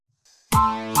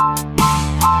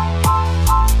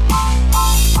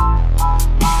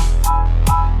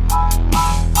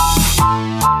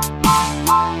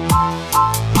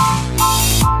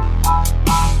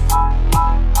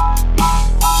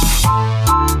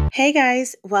Hey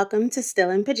guys, welcome to Still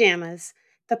in Pajamas,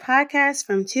 the podcast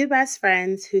from two best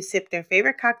friends who sip their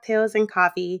favorite cocktails and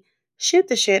coffee, shoot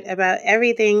the shit about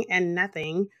everything and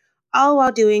nothing, all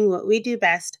while doing what we do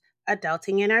best,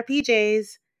 adulting in our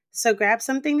PJs. So grab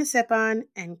something to sip on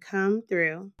and come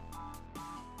through.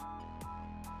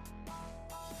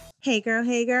 Hey girl,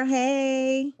 hey girl,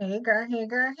 hey. Hey girl, hey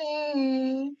girl,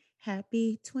 hey.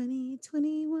 Happy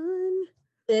 2021.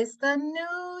 It's the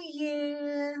new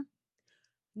year.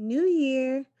 New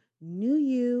year, new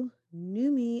you,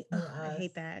 new me. New Oh, I us.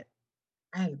 hate that.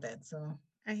 I hate that too.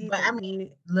 I hate But that I mean,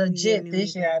 new legit new me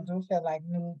this year, I thing. do feel like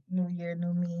new year,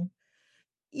 new me.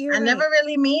 You're I right. never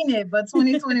really mean it, but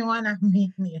 2021, I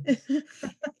mean it.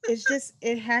 It's just,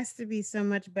 it has to be so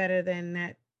much better than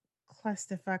that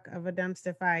clusterfuck of a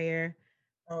dumpster fire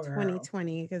Oh, girl.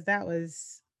 2020, because that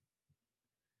was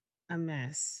a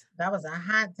mess. That was a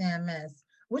hot damn mess.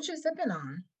 What you sipping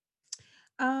on?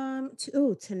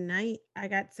 Tonight I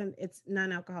got some, it's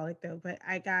non-alcoholic though, but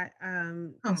I got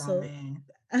Come on,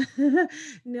 man.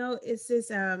 no, it's this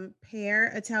pear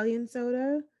Italian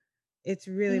soda. It's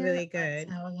really, Pear really good.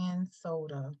 Italian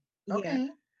soda. Yeah. Okay.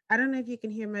 I don't know if you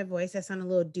can hear my voice. I sound a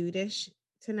little dudeish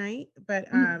tonight, but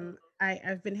Mhm.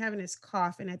 I've been having this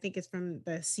cough, and I think it's from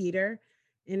the cedar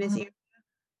in this Mhm. ear.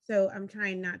 So I'm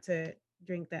trying not to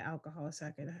drink the alcohol so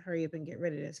I can hurry up and get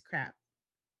rid of this crap.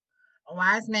 A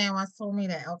wise man once told me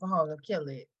that alcohol will kill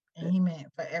it, Uh, and he meant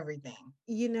for everything.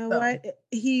 You know So, what?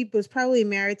 He was probably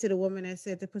married to the woman that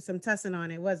said to put some tussin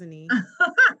on it, wasn't he?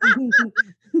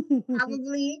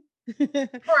 probably, And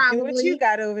what you probably.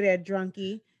 got over there,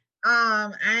 drunkie?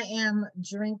 I am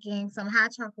drinking some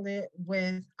hot chocolate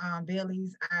with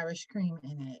Bailey's Irish cream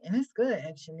in it, and it's good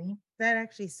actually. That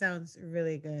actually sounds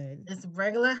really good. It's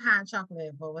regular hot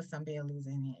chocolate, but with some Bailey's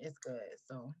in it. It's good.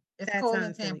 So it's That cold in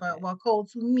sounds really Tampa. good. Well, cold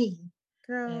to me in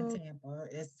Girl, Tampa.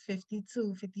 It's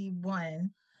 52, 51.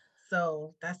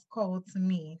 So that's cold to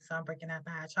me. So I'm breaking out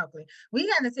the hot chocolate. We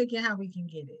got to take it how we can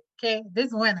get it. Okay.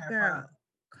 This winter for girl,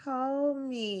 call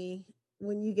me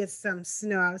when you get some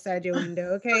snow outside your us.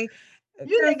 window, okay?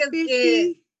 You Girl, niggas get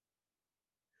 50,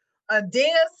 a day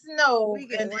of snow we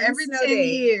get in one every snow 10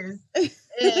 day. years.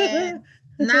 And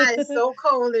now it's so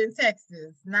cold in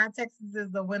Texas. Now Texas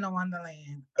is the winter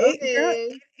wonderland. Girl,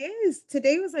 Okay. it is.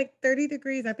 Today was like 30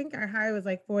 degrees. I think our high was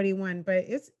like 41, but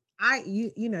this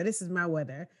is my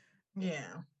weather. Yeah.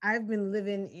 I've been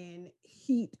living in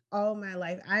heat all my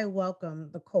life. I welcome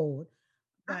the cold,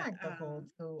 I but like the cold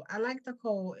too. I like the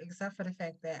cold except for the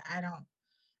fact that I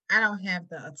don't have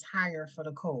the attire for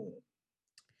the cold.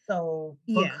 So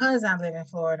yeah. because I live in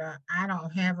Florida, I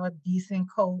don't have a decent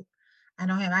coat.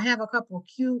 I have a couple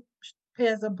cute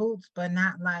pairs of boots, but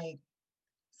not like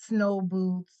snow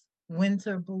boots,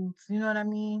 winter boots. You know what I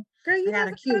mean? Girl, I you got a never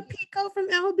got a cute peacoat from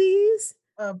LB's?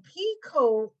 a pea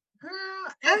coat. Girl,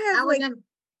 I I have would like never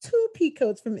two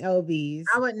peacoats from I LB's.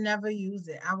 would never use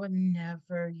it. I would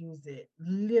never use it.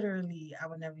 Literally, I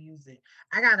would never use it.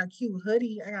 I got a cute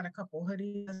hoodie. I got a couple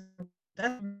hoodies.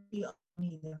 That's really all you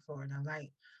need in Florida.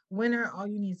 Like winter, all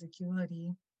you need is a cute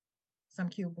hoodie, some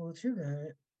cute boots. You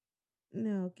good.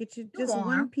 No, get you You just one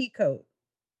warm. peacoat.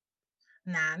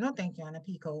 Nah, no thank you on a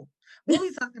peacoat. What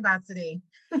we talking about today?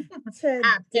 I pass on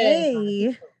a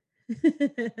Today,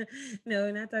 peacoat. no,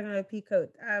 we're not talking about peacoat.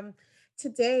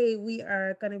 Today we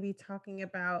are going to be talking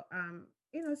about,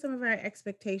 some of our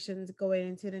expectations going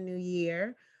into the new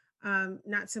year.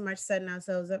 Not so much setting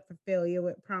ourselves up for failure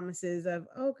with promises of,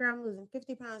 oh, girl, I'm losing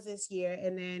 50 pounds this year,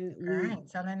 and then Girl, I we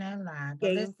ain't telling that lie. But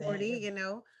gain listen, 40,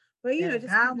 but if just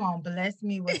God kind won't bless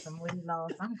me with some weight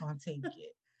loss, I'm gonna take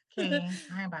it. Okay.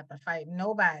 I ain't about to fight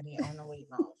nobody on the weight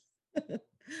loss.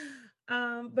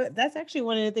 of. But that's actually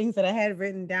one of the things that I had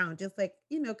written down, just like,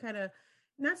 kind of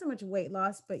not so much weight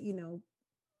loss, but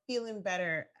feeling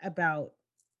better about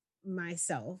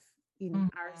myself, Mhm.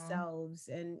 ourselves,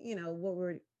 and what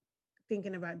we're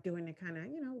thinking about doing to kind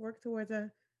of, work towards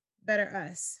a better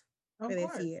us for Of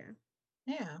this course. year.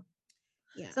 Yeah.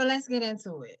 Yeah. So let's get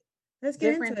into it. Let's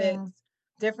get into Different it. things,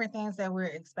 different things that we're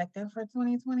expecting for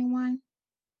 2021.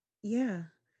 Yeah.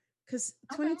 Because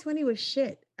Okay. 2020 was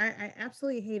shit. I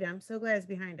absolutely hate it. I'm so glad it's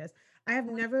behind us. I have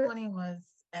never 2020 was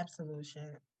absolute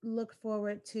shit. looked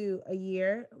forward to a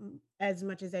year as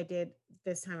much as I did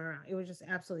this time around. It was just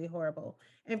absolutely horrible.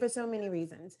 And for so many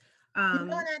reasons. You know Um,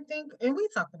 what I think? And we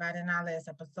talked about it in our last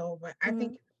episode, but I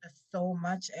think mhm. it was just so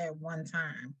much at one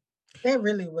time. That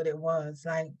really what it was.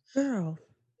 Like Girl.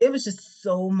 it was just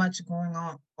so much going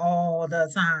on all the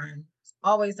time. It's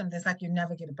always something. It's like you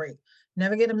never get a break,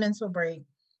 never get a mental break.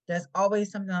 There's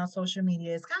always something on social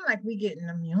media. It's kind of like we getting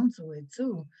immune to it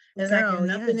too. It's like if Girl,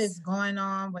 nothing is yes. going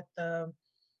on with the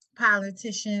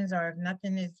politicians, or if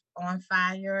nothing is on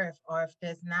fire, if or if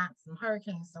there's not some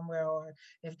hurricane somewhere, or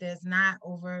if there's not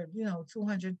over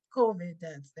 200 COVID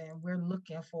deaths, then we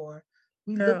looking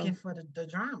Girl. for the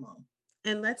drama.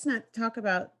 And let's not talk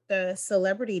about the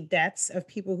celebrity deaths of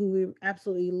people who we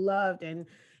absolutely loved and,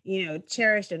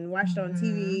 cherished and watched on Hmm.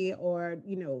 TV, or,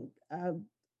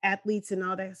 athletes and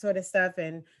all that sort of stuff.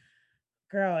 And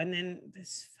girl, and then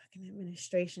this fucking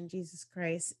administration, Jesus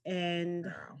Christ. And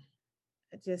Girl.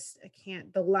 I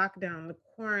can't, the lockdown, the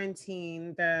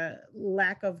quarantine, the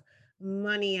lack of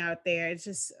money out there. It's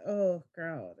just, oh,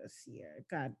 girl, this year.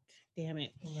 God damn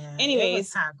it. Yeah, it was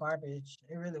Anyways, hot garbage.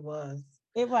 It really was.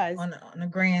 it was. On the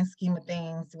grand scheme of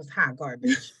things, it was hot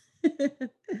garbage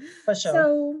for sure.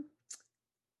 So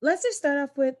let's just start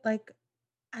off with like,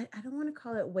 I don't want to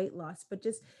call it weight loss, but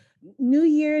just new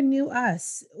year, new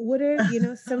us. What are,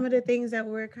 some of the things that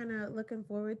we're kind of looking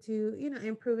forward to,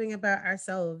 improving about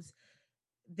ourselves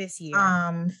this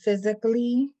year?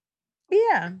 Physically,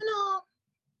 Yeah. you know,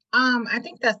 I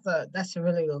think that's a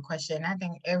really good question. I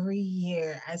think every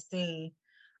year I say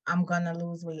I'm gonna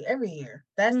lose weight every year.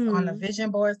 That's on a Hmm.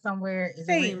 vision board somewhere. Is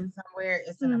it written Same. somewhere?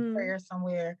 It's in a Hmm. prayer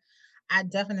somewhere. I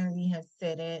definitely have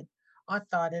said it or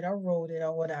thought it or wrote it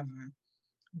or whatever.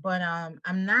 But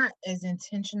I'm not as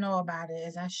intentional about it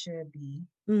as I should be.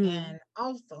 Hmm. And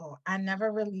also, I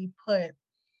never really put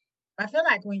I feel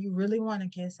like when you really want to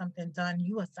get something done,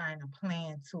 you assign a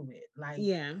plan to it. Like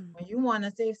Yeah. when you want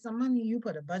to save some money, you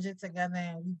put a budget together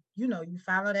and you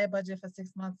follow that budget for 6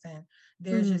 months and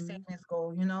there's your Hmm. savings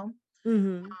goal.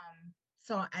 Hmm.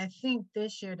 So I think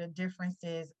this year the difference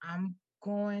is I'm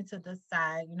going to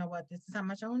decide, you know what, this is how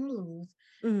much I want to lose,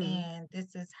 Hmm. and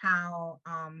this is how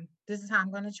I'm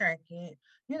gonna track it.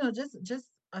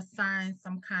 Just assign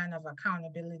some kind of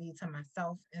accountability to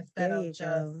myself instead There of you just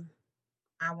go.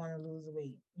 I want to lose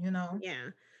weight.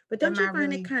 Yeah. But don't Am you I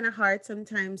find it really kind of hard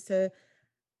sometimes to,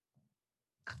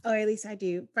 or at least I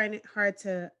do, find it hard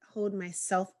to hold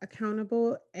myself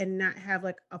accountable and not have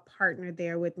like a partner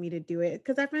there with me to do it?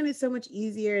 Because I find it so much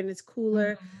easier and it's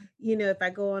cooler, Mhm. if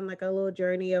I go on like a little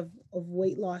journey of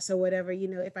weight loss or whatever,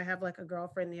 if I have like a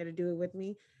girlfriend there to do it with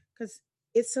me. Because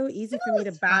it's so easy for me to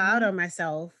It's bow out funny. on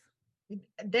myself.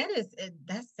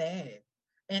 That's sad.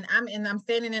 And I'm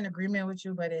standing in agreement with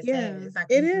you, but it's sad. Yeah, It's like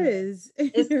it we do that. is.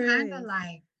 It It's really kind of is.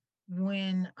 like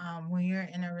when you're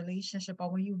in a relationship or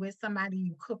when you with somebody,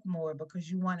 you cook more because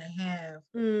you want to have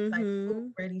like food Mm-hmm.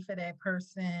 ready for that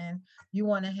person. You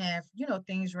want to have,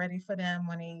 things ready for them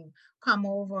when they come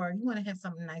over, or you want to have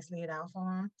something nice laid out for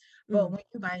them. But Mm. when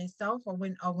you by yourself, or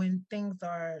when things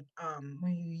are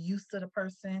when you're used to the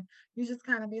person, you just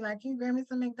kind of be like, "Can you grab me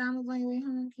some McDonald's on your way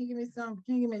home? Can you give me some?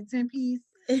 Can you give me a 10 piece?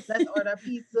 Let's order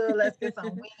pizza. Let's get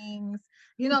some wings."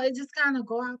 It just kind of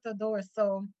go out the door.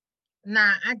 So,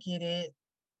 nah, I get it.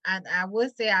 I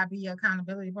would say I'd be your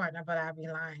accountability partner, but I'd be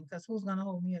lying because who's gonna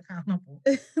hold me accountable?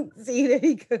 See, there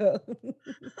you go.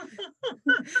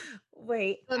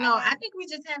 Wait, So I no, have I think we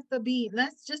just have to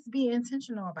let's just be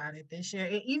intentional about it this year.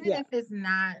 Even yeah. if it's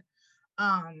not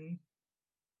um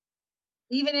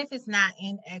even if it's not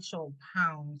in actual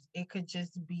pounds, it could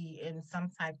just be in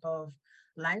some type of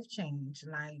life change.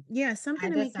 Like Yeah, I something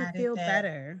to make you decided feel that,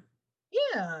 better.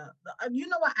 yeah, you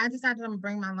know what? I decided I'm gonna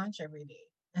bring my lunch every day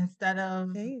instead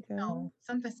of, There you go.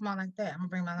 something small like that. I'm gonna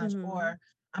bring my lunch, Mhm. or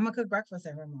I'm gonna cook breakfast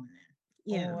every morning,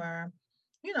 Yeah. or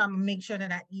I'm gonna make sure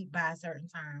that I eat by a certain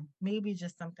time. Maybe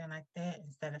just something like that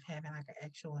instead of having like an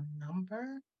actual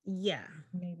number. Yeah.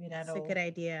 Maybe It's a good that'll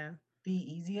idea. be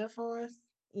easier for us.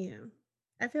 Yeah.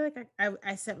 I feel like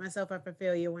I set myself up for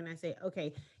failure when I say,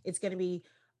 okay, it's going to be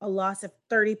a loss of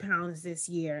 30 pounds this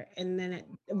year. And then,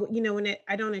 when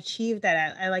I don't achieve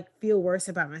that, I like feel worse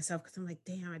about myself because I'm like,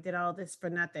 damn, I did all this for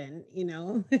nothing.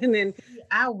 And then, See,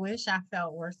 I wish I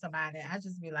felt worse about it. I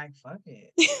just be like, fuck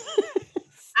it.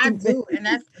 I stupid. do, and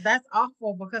that's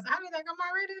awful because I be like, I'm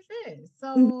already fit,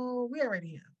 so we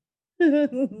already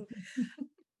here.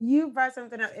 You brought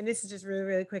something up, and this is just really,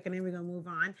 really quick, and then we're gonna move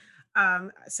on.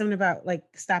 Something about like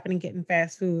stopping and getting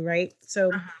fast food, right?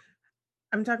 So Uh-huh.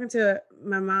 I'm talking to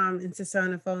my mom and sister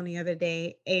on the phone the other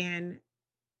day, and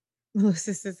my little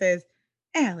sister says,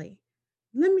 "Allie,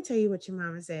 let me tell you what your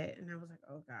mama said." And I was like,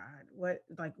 "Oh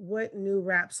God, what new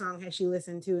rap song has she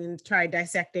listened to and tried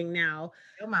dissecting now?"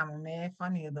 Your mama mad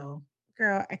funny though.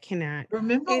 Girl, I cannot.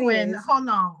 Remember when Anyways, hold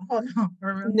on.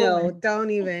 Remember no, when don't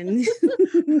even.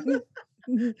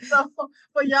 So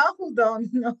for y'all who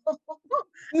don't know,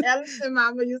 Alice and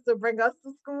Mama used to bring us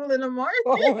to school in the morning.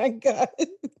 Oh my god.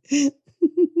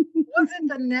 Was it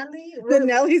the Nelly? The Where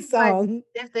Nelly she was like, song.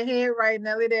 "If the head right,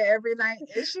 Nelly there every night,"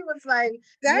 and she was like,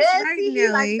 That's "Yeah, right, see, he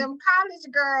like Nelly. them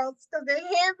college girls because they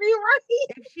head be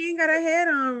right." If she ain't got her head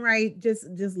on right, just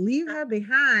leave her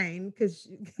behind because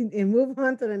and move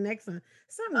on to the next one.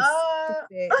 Something Uh,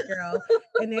 stupid, girl.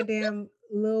 And that damn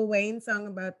Lil Wayne song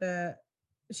about the.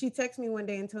 She texted me one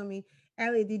day and told me,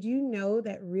 "Allie, did you know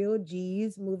that real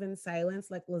G's move in silence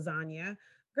like lasagna?"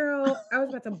 Girl, I was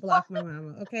about to block my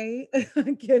mama. Okay,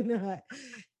 I cannot.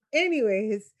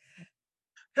 Anyways,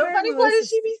 the her and funny part Melissa. is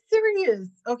she be serious.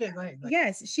 Okay, go ahead, go ahead.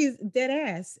 Yes, she's dead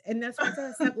ass, and that's why I tell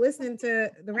her stop listening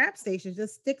to the rap stations.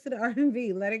 Just stick to the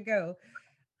R&B. Let it go.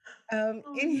 Oh,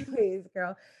 no. Anyways,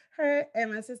 girl, her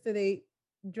and my sister they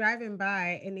driving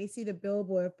by and they see the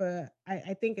billboard for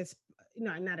I think it's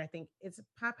no, not I think it's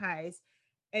Popeyes,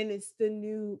 and it's the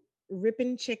new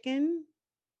Rippin' Chicken.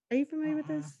 Are you familiar with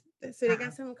Uh-uh. this? So they got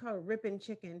Uh-uh. something called Rippin'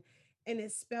 Chicken, and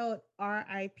it's spelled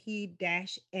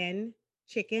RIP-N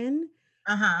chicken.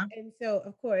 Uh-huh. And so,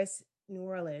 of course, New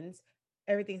Orleans,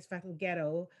 everything's fucking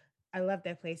ghetto. I love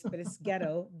that place, but it's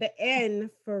ghetto. The N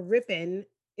for ripping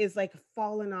is like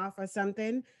falling off or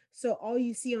something. So all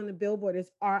you see on the billboard is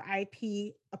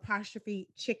RIP apostrophe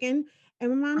chicken.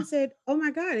 And my mom said, "Oh my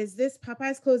God, is this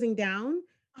Popeye's closing down?"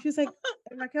 She was like,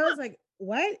 and Raquel was like,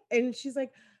 "What?" And she's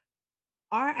like,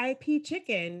 RIP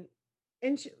chicken.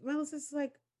 And Melissa's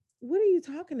like, "What are you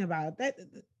talking about?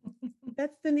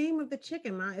 That's the name of the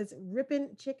chicken, ma. It's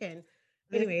Rippin' Chicken."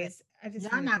 Listen, Anyways, I just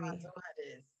y'all find it not to gonna be do her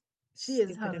this. She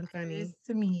is stupid and hilarious funny.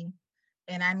 to me,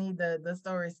 and I need the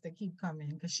stories to keep coming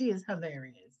because she is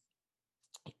hilarious.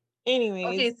 Okay,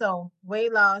 Anyways, so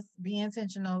weight loss, be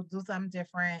intentional, do something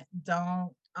different.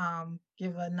 Don't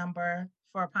give a number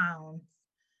for pounds.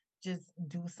 Just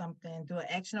do something, do an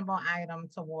actionable item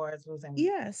towards losing weight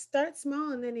yeah, start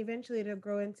small and then eventually it'll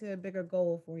grow into a bigger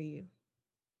goal for you.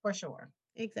 for sure.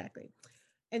 Exactly.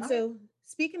 And Okay. so,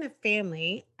 speaking of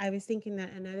family, I was thinking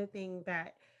that another thing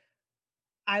that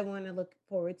I want to look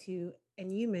forward to,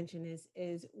 and you mentioned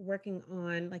is working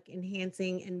on like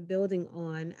enhancing and building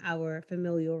on our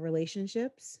familial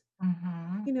relationships.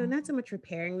 Mm-hmm, Not hmm. so much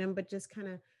repairing them, but just kind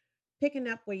of picking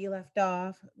up where you left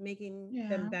off, making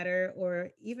them Yeah. better, or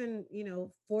even,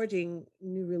 forging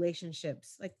new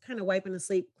relationships, like kind of wiping the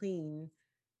slate clean.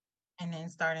 And then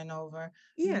starting over.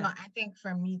 Yeah. I think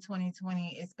for me,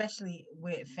 2020, especially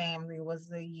with family, was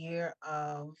the year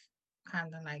of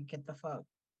kind of like get the fuck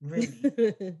really.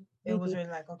 It was really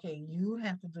like, okay, you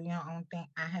have to do your own thing.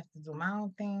 I have to do my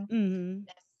own thing. Hmm. And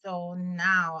so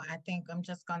now I think I'm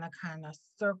just gonna kind of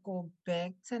circle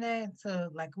back to that. To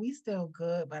like, we still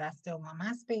good, but I still want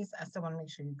my space. I still want to make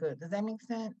sure you're good. Does that make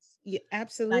sense? Yeah, Like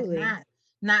absolutely.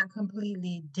 not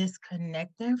completely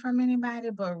disconnecting from anybody,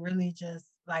 but really just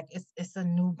like it's a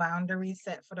new boundary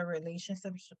set for the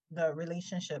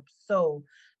relationship. So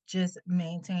just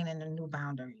maintaining the new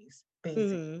boundaries,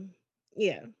 basically. Hmm.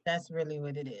 Yeah. That's really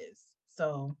what it is.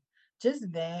 So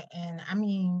just that, and I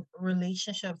mean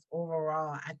relationships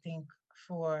overall, I think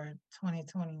for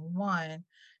 2021,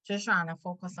 just trying to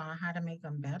focus on how to make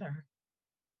them better.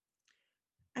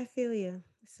 I feel you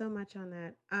so much on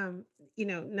that.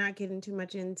 Not getting too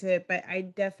much into it, but I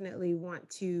definitely want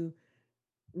to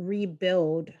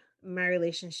rebuild my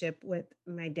relationship with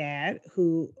my dad,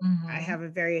 who I Mm-hmm. have a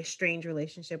very strange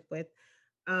relationship with.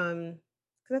 Because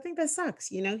I think that sucks.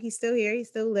 He's still here, he's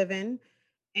still living,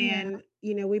 Yeah.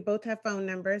 and we both have phone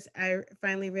numbers. I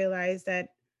finally realized that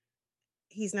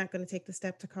he's not going to take the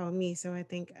step to call me, so I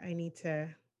think I need to,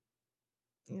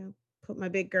 put my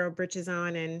big girl britches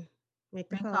on and make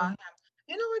the And call call. him.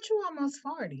 You know what? You almost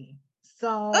 40.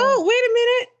 So, Oh, wait a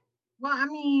minute. well, I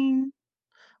mean,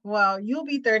 well, you'll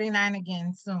be 39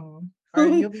 again soon, or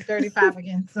you'll be 35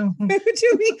 again soon. What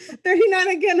you mean 39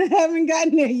 again? I haven't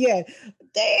gotten there yet. Well,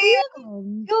 you'll be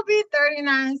Damn. you'll be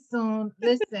 39 soon.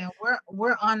 Listen,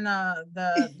 we're on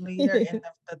the later end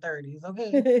of the 30s,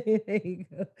 okay? There you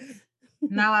go.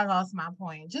 Now I lost my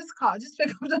point. Just pick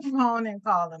up the phone and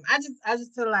call them. I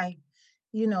just feel like,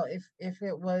 if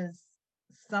it was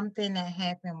something that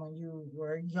happened when you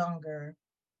were younger,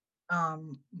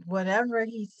 whatever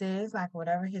he says, like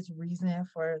whatever his reason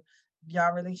for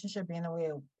your relationship being the way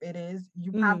it is,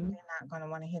 you probably Mhm. not gonna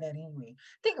want to hear that anyway.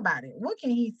 Think about it. What can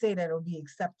he say that'll be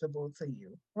acceptable to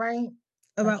you, right?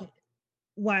 Like, About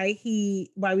why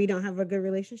we don't have a good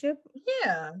relationship?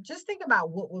 yeah, just think about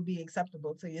what would be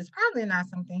acceptable to you. It's probably not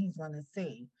something he's gonna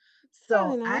say.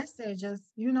 Probably So I not. say, just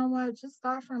you know what, just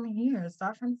start from here,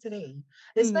 start from today,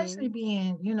 especially Mhm.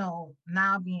 being,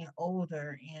 now being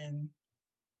older and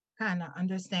kind of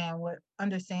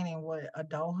understanding what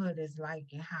adulthood is like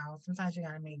and how sometimes you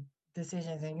gotta make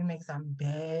decisions and you make some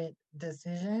bad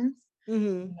decisions.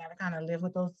 Mhm. You gotta kind of live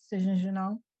with those decisions, you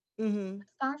know. Mhm.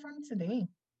 Start from today.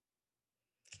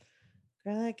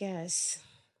 Girl, I guess.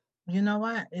 You know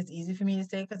what? It's easy for me to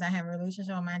say because I have a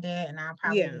relationship with my dad, and I'll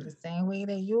probably be Yeah. the same way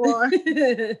that you are.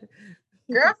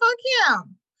 Girl, fuck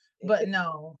him. But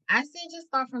no, I say just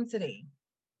start from today.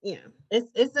 Yeah.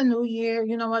 It's a new year.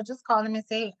 You know what? Just call him and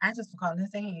say, I just call him and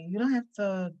say, hey, you don't have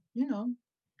to, you don't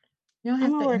I'm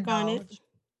have gonna to work on it. indulge.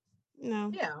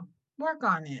 No. Yeah, work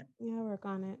on it. Yeah, I'll work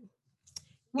on it.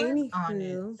 Work on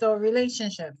it. Anywho, So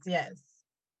relationships, yes.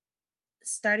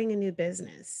 starting a new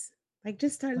business. Like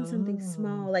just starting something Ooh.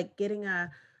 small, like getting a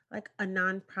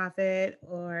nonprofit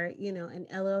or, an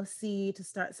LLC to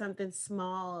start something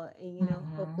small and,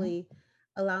 Hmm. hopefully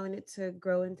allowing it to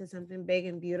grow into something big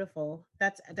and beautiful.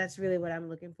 That's really what I'm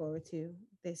looking forward to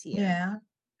this year. Yeah.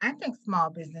 I think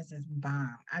small business is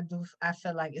bomb. I do. I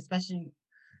feel like, especially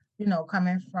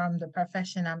coming from the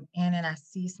profession I'm in, and I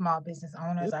see small business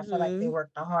owners, I feel like they Mhm.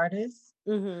 work the hardest.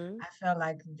 Mhm. I feel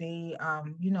like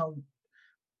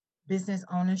business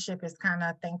ownership is kind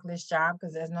of a thankless job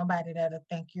because there's nobody that'll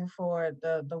thank you for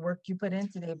the work you put in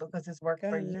today because it's work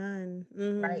for Girl, you, none.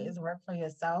 right? Mhm. It's work for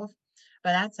yourself.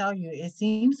 But I tell you, it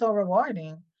seems so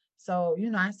rewarding. So,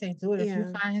 I say do it. If you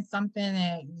Yeah. find something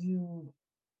that you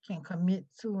can commit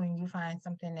to and you find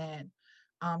something that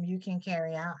you can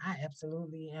carry out, I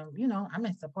absolutely am, I'm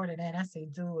in support of that. I say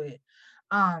do it.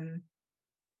 Um,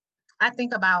 I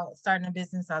think about starting a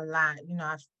business a lot.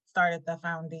 I've started the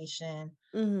foundation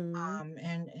Mhm.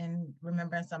 and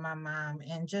remembrance of my mom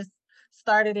and just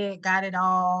started it, got it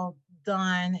all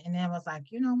done, and then was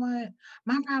like, you know what?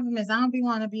 My problem is I don't be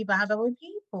want to be bothered with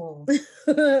people.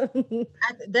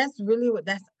 That's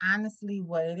honestly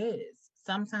what it is.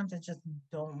 Sometimes I just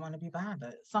don't want to be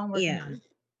bothered. So I'm working Yeah. on it.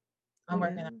 I'm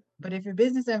working on it. Yeah. But if your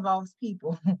business involves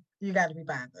people, you got to be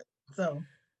bothered. So,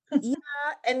 Yeah,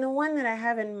 and the one that I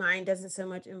have in mind doesn't so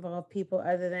much involve people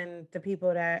other than the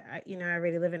people that I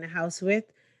already live in a house with,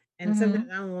 and sometimes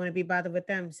mhm. I don't wanna be bothered with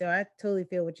them, so I totally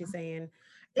feel what you're saying,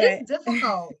 It's but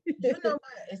difficult. You know what?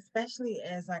 Especially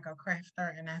as like a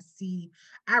crafter, and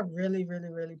I really, really,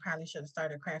 really probably should have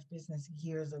started a craft business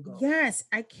years ago. Yes,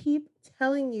 I keep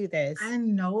telling you this. I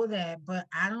know that, but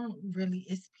I don't really,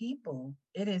 it's people.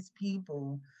 It is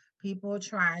people. People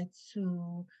try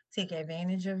to take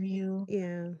advantage of you.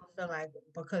 Yeah. People feel like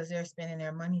because they're spending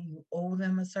their money, you owe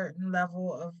them a certain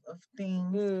level of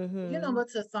things. Mhm. But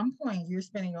to some point, you're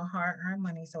spending your hard earned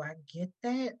money. So I get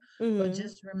that. But Mhm.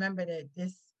 just remember that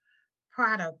this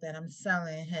product that I'm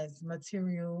selling has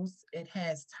materials, it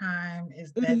has time,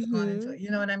 is that's going into, Mhm. you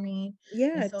know what I mean? And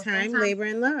Yeah, so time, sometimes labor,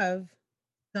 and love.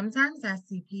 sometimes I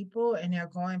see people and they're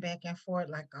going back and forth,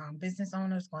 like business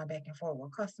owners going back and forth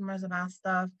with customers about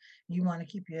stuff. You want to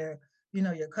keep your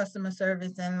customer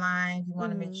service in line. You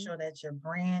want to make Mhm. sure that your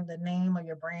brand, the name of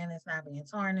your brand is not being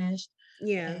tarnished.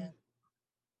 Yeah. And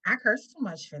I curse too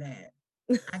much for that.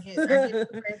 I get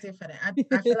too crazy for that.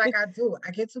 I feel like I do.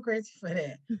 I get too crazy for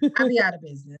that. I'll be out of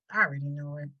business. I already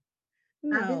know it.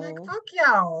 I'll be like, No. fuck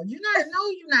y'all. You're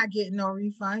not getting no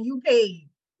refund. You paid.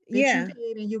 Bitch, you Yeah.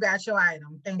 paid and you got your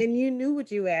item. Thank And you. you knew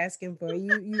what you were asking for.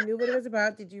 You knew what it was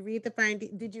about. Did you read the fine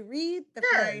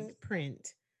Yes.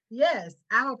 print? Yes.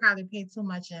 I would probably pay too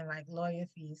much in like lawyer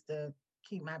fees to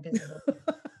keep my business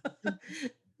open.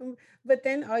 But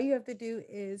then all you have to do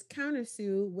is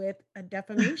countersue with a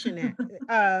defamation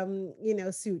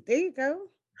suit. There you go.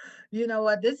 You know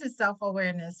what? This is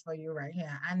self-awareness for you right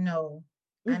here. I know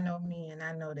me and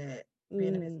I know that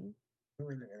being a business Mm. is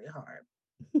really, really hard.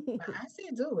 But I say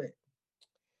do it.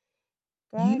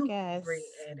 But I You be great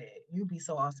guess. at it. You be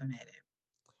so awesome at it.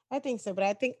 I think so, but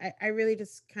I think I really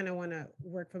just kind of want to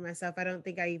work for myself. I don't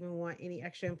think I even want any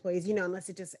extra employees, unless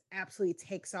it just absolutely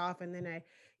takes off and then I,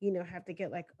 have to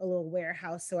get like a little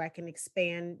warehouse so I can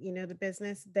expand, the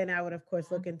business. Then I would, of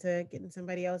course, look Mhm. into getting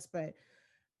somebody else, but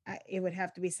it would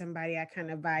have to be somebody I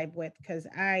kind of vibe with because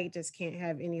I just can't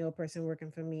have any old person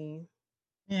working for me.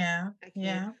 Yeah. I can't.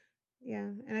 Yeah.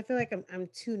 Yeah, and I feel like I'm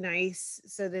too nice,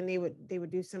 so then they would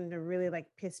do something to really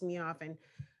like piss me off, and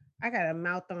I got a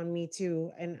mouth on me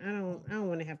too, and I don't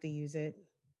want to have to use it.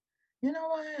 You know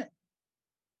what?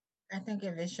 I think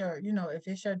if it's your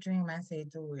dream, I say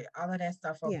do it. All of that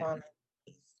stuff will Yeah. fall into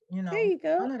place. There you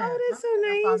go. Oh, All that's of that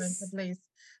will fall so into nice. place.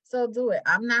 So do it.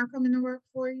 I'm not coming to work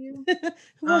for you.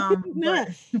 Well, But not.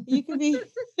 You could be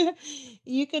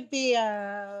you could be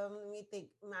let me think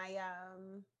my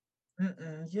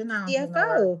you know I don't do no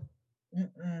work. CFO.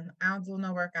 I don't do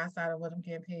no work outside of what I'm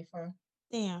getting paid for.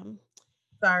 Damn.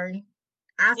 Sorry.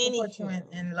 I support you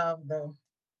Anywho. in love though.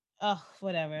 Oh,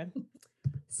 whatever.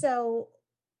 So,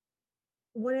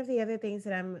 one of the other things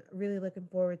that I'm really looking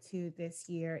forward to this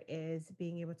year is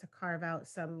being able to carve out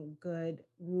some good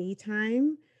me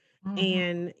time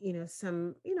Mhm, and,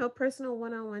 some, personal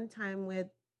one-on-one time with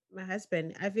my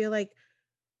husband. I feel like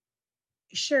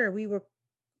sure we were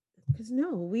because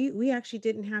no, we actually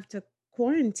didn't have to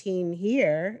quarantine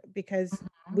here because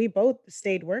mhm. we both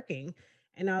stayed working.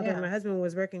 And although Yeah. my husband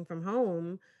was working from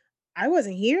home, I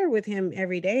wasn't here with him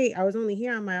every day. I was only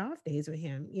here on my off days with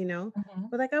him. Mhm.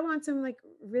 But like I want some like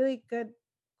really good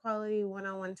quality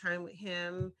one-on-one time with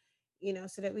him,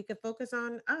 so that we could focus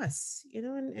on us,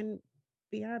 and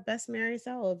be our best merry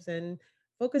selves and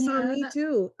focus on Yeah, me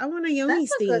too. I want a yoni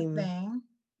that's a good steam. thing.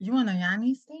 You want a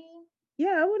Yanni steam?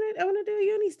 Yeah, I wanna do a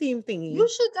yoni steam You thingy.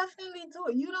 should definitely do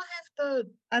it. You don't have to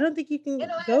I don't think you it can don't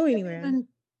go have to be anywhere. the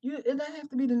it don't have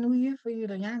to be the new year for you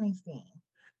to Yanni steam.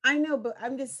 I know, but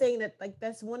I'm just saying that like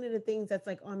that's one of the things that's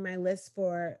like on my list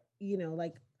for,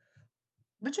 like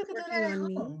But you can do working that at on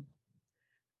me. home.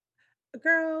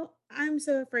 Girl, I'm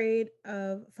so afraid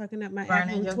of fucking up my Burning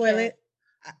at-home your cat. toilet.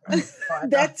 Oh, I thought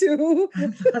That too. I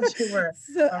thought you were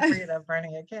So afraid of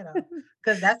burning your cat out.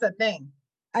 Because that's a thing.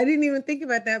 I didn't even think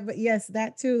about that, but yes,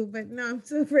 that too. But no, I'm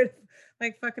so afraid of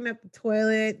like fucking up the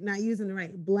toilet, not using the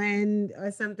right blend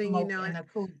or something, Smoke in a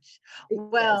cooch.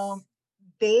 Well,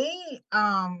 Yes.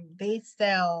 they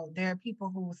sell there are people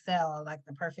who sell like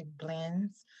the perfect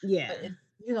blends, but Yeah. it's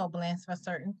blends for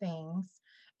certain things.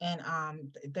 And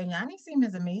the Yanni steam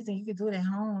is amazing. You can do it at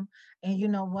home. And you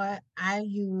know what? I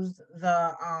use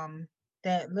that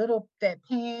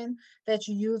pan that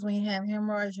you use when you have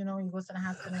hemorrhoids, when you go to the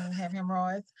hospital and you have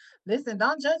hemorrhoids. Listen,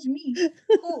 don't judge me.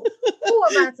 Who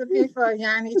about to pay for a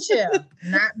Yanni chair?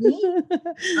 Not me.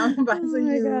 I'm about Oh to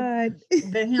my use god.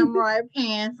 the hemorrhoid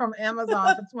pan from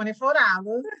Amazon for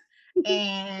 $24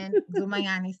 and do my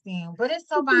Yanni steam. But it's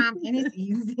so bomb and it's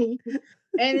easy.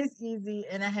 And it's easy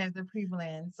and I have the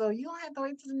pre-blend. So you don't have to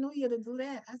wait till the new year to do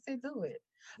that. I say do it.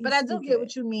 You But I do get stupid.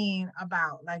 what you mean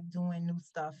about like doing new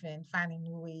stuff and finding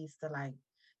new ways to like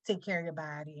take care of your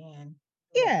body and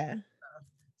do that Yeah.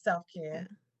 self-care.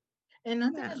 Yeah. And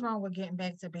nothing Yeah. is wrong with getting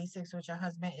back to basics with your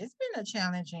husband. It's been a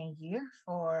challenging year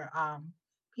for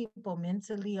people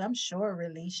mentally. I'm sure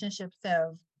relationships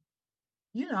have,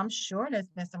 I'm sure there's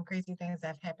been some crazy things that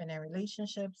have happened in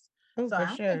relationships. Oh, So for I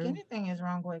don't think sure. anything is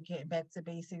wrong with getting back to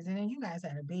basics. And then you guys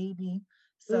had a baby.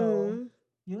 So Mhm.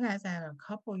 you guys had a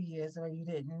couple years where you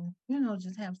didn't,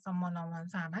 just have someone on one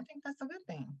time. I think that's a good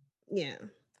thing. Yeah.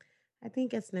 I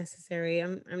think it's necessary.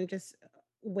 I'm just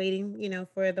waiting,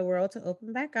 for the world to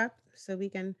open back up so we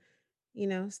can,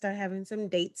 start having some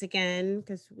dates again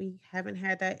because we haven't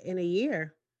had that in a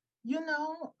year. You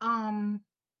know, um,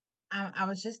 I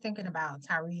was just thinking about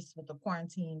Tyrese with the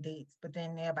quarantine dates, but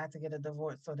then they're about to get a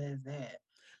divorce, so there's that.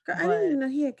 Girl, I didn't But even know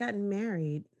he had gotten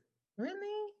married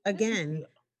really, again.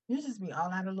 you just be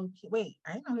all out of loop. Wait,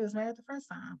 I didn't know he was married the first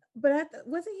time. But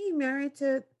wasn't he married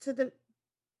to the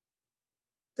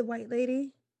white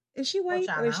lady? Is she Oh, white or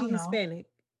child, is I she don't know. Hispanic?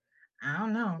 I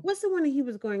don't know. What's the one that he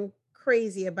was going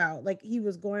crazy about? Like he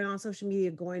was going on social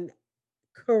media going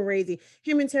crazy.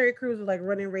 Him and Terry Crews were like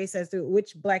running race as to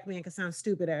which black man could sound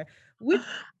stupider. Which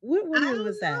what I woman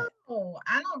was don't that? know.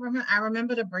 I don't remember. I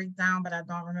remember the breakdown, but I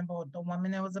don't remember what the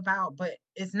woman it was about. But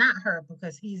it's not her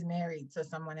because he's married to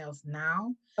someone else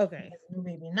now. He Okay. has a new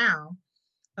baby now.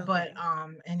 But Okay.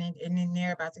 and then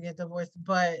they're about to get divorced.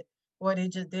 But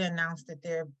they announced that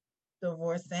they're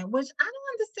divorcing, which I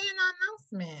don't understand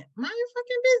the announcement. Mind your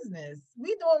fucking business.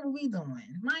 We doing what we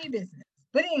doing. Mind your business.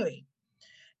 But anyway,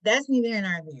 that's neither here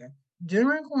nor there.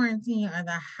 During quarantine, or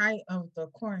the height of the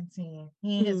quarantine,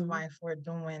 he and his Mhm. wife were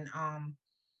doing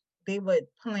they would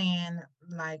plan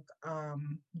like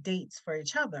dates for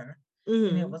each other.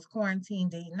 And it Mhm. was quarantine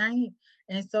date night.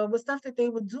 And so it was stuff that they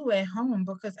would do at home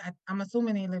because I'm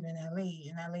assuming they live in LA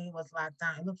and LA was locked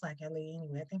down. It looks like LA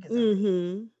anyway. I think it's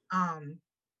Mhm. LA.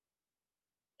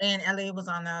 And LA was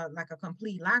on a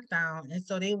complete lockdown. And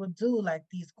so they would do like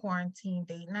these quarantine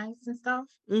date nights and stuff.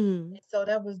 Mhm. And so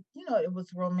that was, it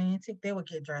was romantic. They would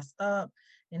get dressed up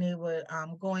and they would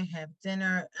go and have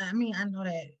dinner. I mean, I know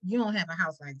that you don't have a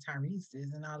house like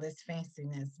Tyrese's and all this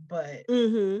fanciness, but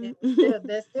Mhm.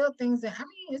 there's still things that, I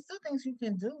mean, it's still things you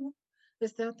can do.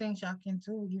 There's still things y'all can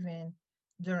do even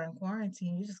during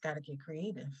quarantine. You just gotta get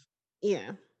creative.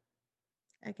 Yeah,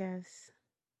 I guess.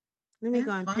 Let me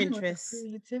go Have on fun with the Pinterest.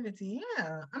 creativity.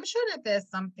 Yeah. I'm sure that there's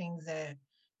some things that,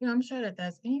 I'm sure that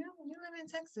that's, and you live in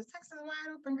Texas. Texas is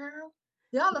wide open, girl.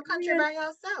 Y'all a country We're by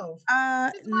yourself.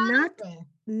 It's wide not open.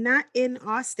 not in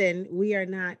Austin. We are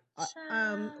not.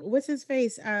 Child. What's his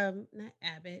face? Not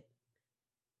Abbott.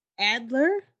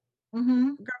 Adler.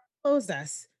 Mm-hmm. closed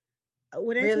us.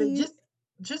 When I tell Really, you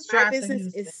just our drive to business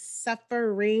is Houston.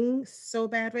 suffering so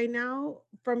bad right now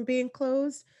from being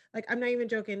closed. Like, I'm not even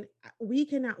joking. We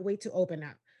cannot wait to open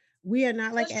up. We are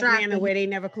not like Just drive to Atlanta where Houston.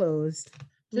 they never closed.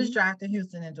 Just Mhm. drive to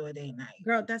Houston and do a date night.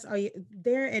 Girl, that's all you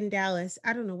they're in Dallas.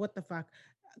 I don't know what the fuck.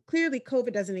 Clearly,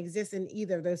 COVID doesn't exist in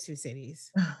either of those two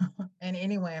cities. And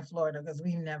anywhere in Florida, because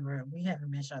we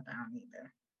haven't been shut down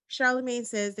either. Charlemagne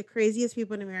says the craziest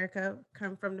people in America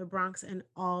come from the Bronx and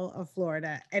all of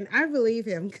Florida. And I believe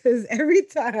him because every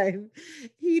time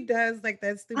he does like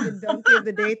that stupid donkey of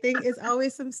the day thing, it's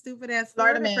always some stupid ass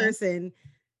Florida Florida man. person,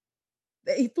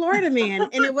 a Florida man.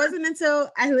 And it wasn't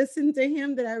until I listened to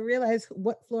him that I realized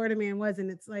what Florida man was. And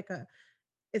it's like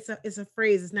it's a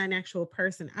phrase, it's not an actual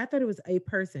person. I thought it was a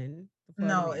person, the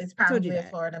Florida No, man. it's I told you probably a that.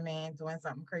 Florida man doing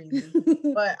something crazy.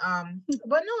 But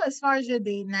no, as far as your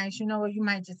date nights, you know what, you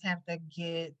might just have to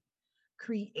get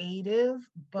creative.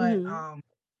 But Mhm.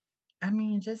 I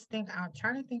mean, just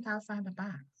try to think outside the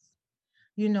box.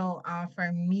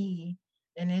 For me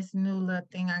and this new little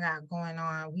thing I got going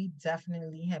on, we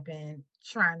definitely have been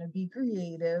trying to be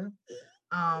creative,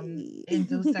 and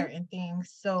do certain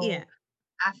things. Yeah. So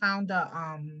I found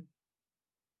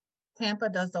Tampa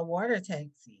does the water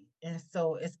taxi, and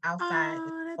so it's outside,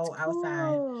 it's Oh, that's go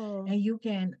outside, cool. and you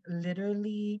can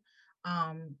literally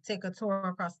take a tour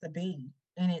across the bay,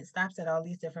 and it stops at all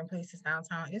these different places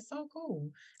downtown. It's so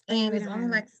cool, Oh yeah, and we don't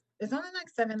have it. it's only like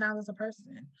 $7 a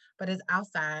person, but it's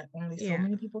outside. Only so Yeah.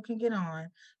 many people can get on,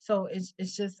 so it's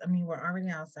just. I mean, we're already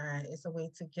outside. It's a way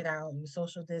to get out. You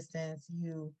social distance.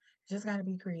 You just got to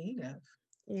be creative.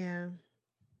 Yeah.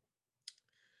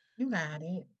 You got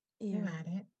it. You Yeah. got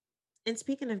it. And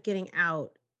speaking of getting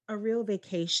out, a real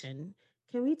vacation.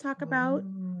 Can we talk about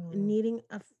Ooh. needing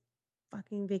a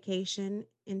fucking vacation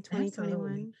in Absolutely.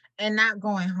 2021? And not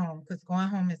going home, because going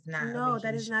home is not a No,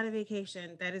 that is vacation. not a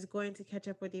vacation. That is going to catch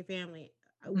up with your family.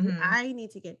 Mhm. I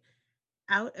need to get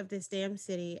out of this damn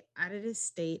city, out of this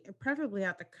state, preferably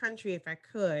out the country if I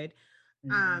could.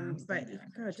 Nah, I'm But staying in the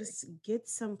girl, country. just get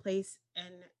someplace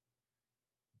and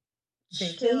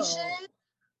Vacation? chill.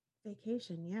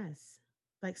 Vacation, yes.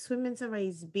 Like swim in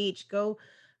somebody's beach, go,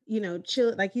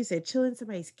 chill, like you said, chill in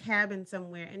somebody's cabin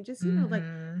somewhere and just, like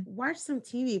Mhm. watch some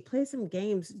TV, play some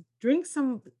games, drink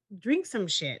some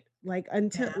shit, like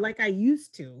until Yeah. like I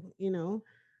used to.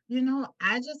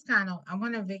 I just I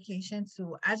want a vacation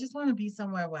too. I just want to be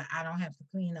somewhere where I don't have to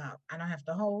clean up. I don't have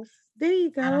to host. There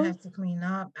you I don't go. have to clean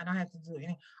up. I don't have to do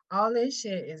any. All this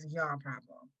shit is your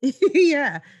problem.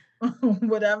 Yeah.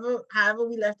 Whatever, however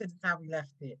we left it, that's how we left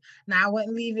it. Now I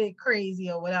wouldn't leave it crazy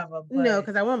or whatever, No, but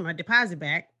because I want my deposit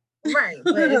back. right,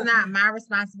 but it's not my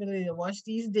responsibility to wash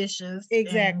these dishes and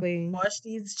Exactly. wash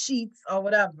these sheets or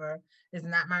whatever. It's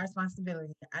not my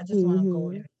responsibility. I just want to go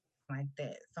Hmm. in like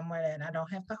that, somewhere that I don't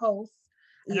have to host.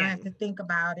 I don't Yeah. have to think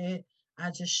about it. I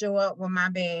just show up with my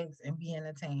bags and be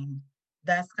entertained.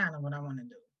 That's kind of what I want to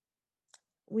do.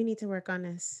 We need to work on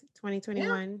this. Yeah,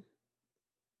 2021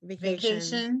 vacation.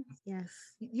 vacation. Yes.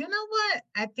 You know what?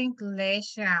 I think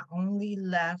last year I only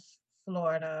left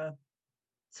Florida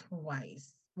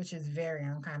twice, which is very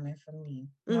uncommon for me.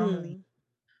 Normally,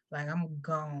 Hmm. like I'm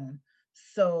gone.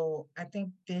 So I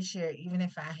think this year, even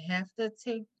if I have to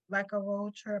take like a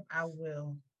road trip, I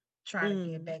will try to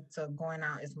get Hmm. back to going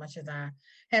out as much as I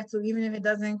have to, even if it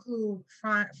doesn't include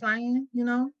flying.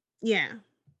 Yeah.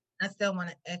 I still want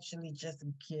to actually just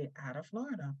get out of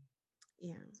Florida.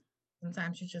 Yeah.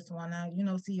 Sometimes you just want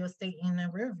to, see your state in the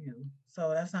rear view.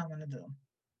 So that's what I want to do.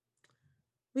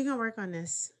 We gonna work on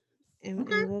this, and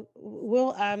Okay. we'll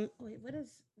wait. What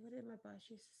did my boss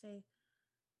used to say?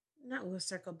 Not we'll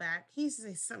circle back. He used to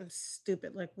say something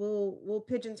stupid like we'll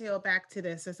pigeon tail back to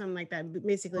this or something like that.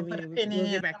 Basically, We'll put a meaning pin in we'll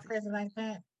it get or back something to crazy like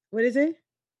that. what is it?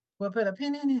 We'll put a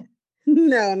pin in it.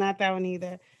 No, not that one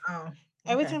either. Oh,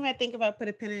 Every okay. time I think about put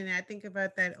a pin in it, I think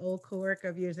about that old coworker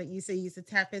of yours that you say used to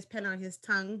tap his pen on his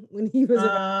tongue when he was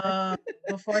about. Uh,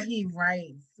 Before he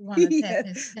writes, want to tap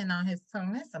Yeah, his pen on his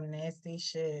tongue. That's some nasty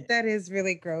shit. that is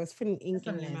really gross. Putting That's ink in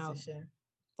some your nasty mouth, shit.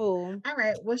 fool. All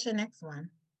right, what's your next one?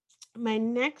 My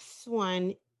next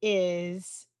one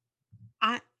is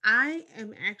I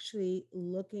am actually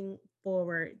looking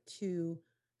forward to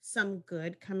some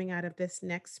good coming out of this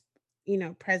next,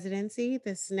 presidency,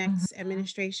 this Hmm. next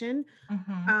administration.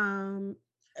 Hmm. Um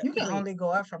You can wait, only go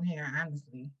up from here,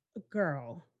 honestly.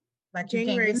 girl, Like you can't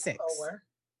January get no 6th. lower.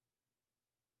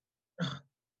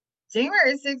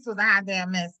 January 6th was a hot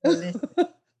damn mess, but listen,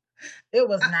 it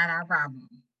was I- not our problem.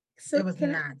 so It was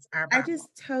can not our I problem.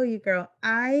 just tell you, girl,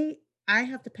 I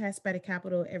have to pass by the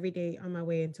Capitol every day on my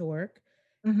way into work.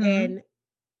 Hmm. And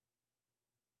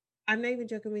I'm not even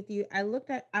joking with you. I looked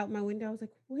at out my window. I was like,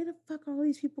 where the fuck are all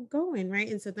these people going? Right.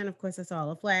 And so then, of course, I saw all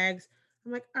the flags.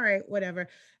 I'm like, all right, whatever.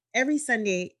 Every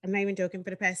Sunday, I'm not even joking,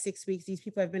 for the past 6 weeks, these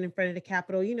people have been in front of the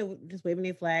Capitol, just waving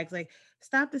their flags, like,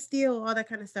 stop the steal, all that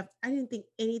kind of stuff. I didn't think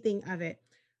anything of it.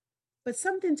 But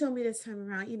something told me this time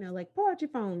around, like, pull out your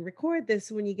phone, record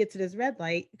this when you get to this red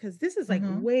light, because this is like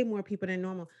Mm-hmm. way more people than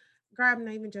normal. Girl, I'm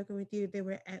not even joking with you. There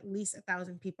were at least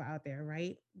 1,000 people out there,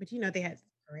 right? But they had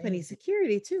plenty of Crazy.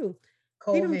 security too.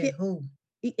 They don't COVID get who?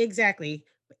 exactly,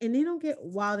 and they don't get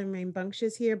wild and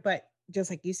rambunctious here. But just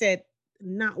like you said,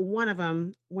 not one of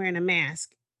them wearing a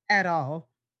mask at all.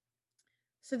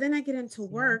 So then I get into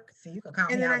work, See, you can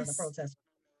count and me then out of the protest.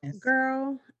 Yes.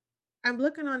 girl, I'm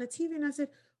looking on the TV and I said,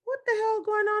 "What the hell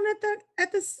going on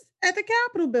at the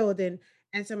Capitol building?"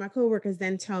 And so my coworkers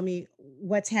then tell me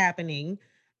what's happening,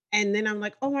 and then I'm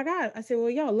like, "Oh my god!" I said, "Well,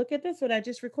 y'all, look at this. What I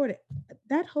just recorded."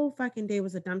 That whole fucking day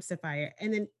was a dumpster fire.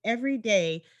 And then every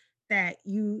day that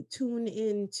you tune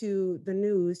into the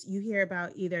news, you hear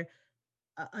about either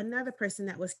another person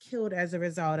that was killed as a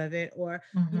result of it, or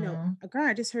Mm-hmm. a girl,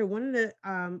 I just heard one of the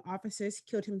officers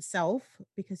killed himself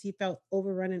because he felt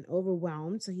overrun and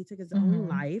overwhelmed, so he took his own Mm-hmm.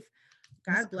 life.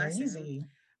 That's God bless him. crazy.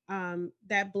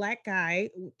 That black guy,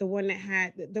 the one that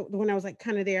had the one that was like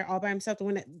kind of there all by himself, the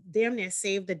one that damn near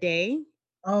saved the day.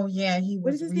 Oh yeah, he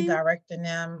What is was his name? redirecting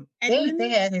them. They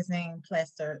Edmund. had his name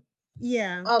plastered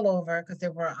Yeah. all over because they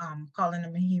were calling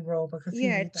him a hero because he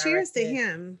Yeah, cheers to redirected.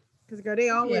 him, because girl, they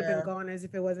all would have been Yeah. gone as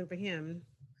if it wasn't for him.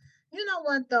 You know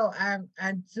what though? I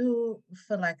do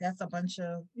feel like that's a bunch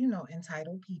of,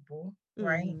 entitled people,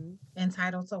 right? Hmm.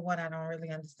 Entitled to what I don't really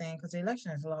understand because the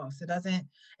election is lost. It doesn't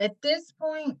At this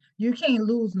point, you can't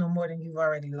lose no more than you've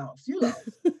already lost. You lost.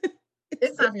 It's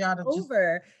It's time for y'all to just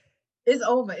over. it's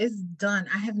over. It's done.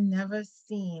 I have never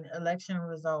seen election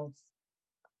results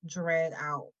drag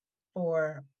out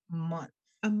for months.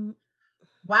 um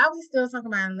Why are we still talking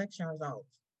about election results?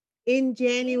 in He lost.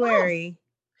 January.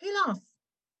 He lost.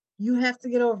 You have to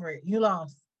get over it. You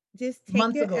lost Just take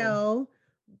months your ago. L,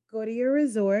 go to your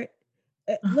resort.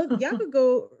 Look, y'all could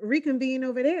go reconvene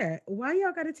over there. Why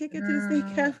y'all got to take it to the state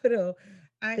Girl, capitol?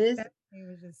 this That day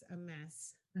was just a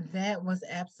mess. that was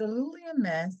absolutely a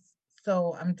mess.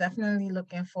 So I'm definitely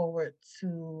looking forward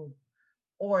to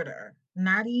order.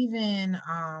 Not even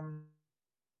I'm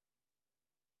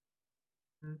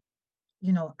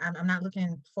not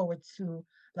looking forward to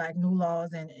like new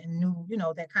laws and new,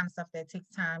 that kind of stuff that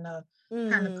takes time to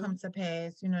kind of Mm-hmm. come to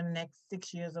pass, the next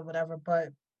 6 years or whatever. But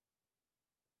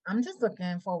I'm just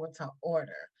looking forward to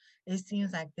order. It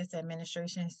seems like this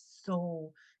administration is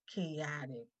so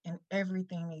chaotic and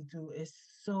everything they do is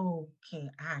so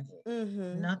chaotic.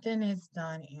 Mm-hmm. Nothing is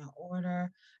done in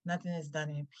order, nothing is done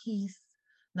in peace,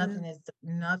 No. nothing is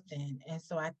nothing. And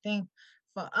so I think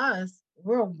for us,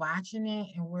 we're watching it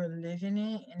and we're living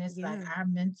it. And it's like Yeah. our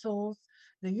mentals,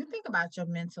 when you think about your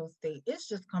mental state, it's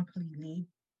just completely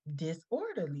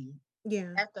disorderly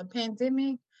Yeah. after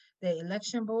pandemic, the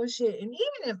election bullshit, and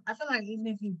even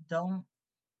if you don't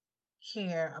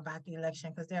care about the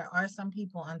election, because there are some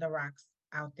people under rocks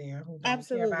out there who don't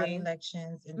care about Absolutely.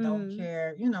 elections and don't Mm-hmm.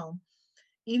 care,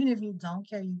 even if you don't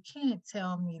care, you can't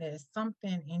tell me that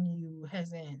something in you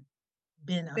hasn't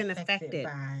been Been affected affected.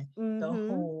 by the Mm-hmm.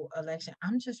 whole election.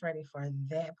 I'm just ready for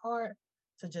that part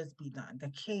to just be done. The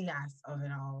chaos of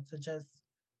it all to just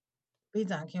be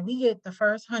done. Can we get the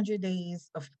first 100 days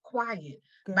of quiet?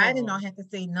 Biden Girl. don't have to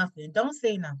say nothing. Don't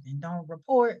say nothing. Don't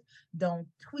report. Don't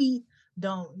tweet.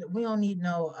 Don't. We don't need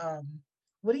no.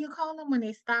 What do you call them when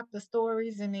they stop the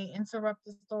stories and they interrupt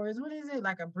the stories? What is it,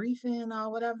 like a briefing or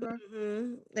whatever?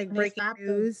 Mm-hmm. Like When they breaking stop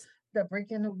news. the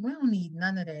breaking. We don't need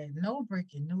none of that. No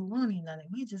breaking news. We don't need none of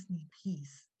it. We just need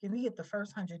peace. Can we get the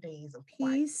first 100 days of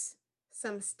quiet? Peace,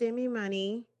 some stimmy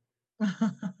money,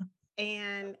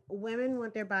 and women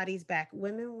want their bodies back.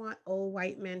 Women want old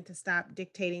white men to stop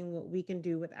dictating what we can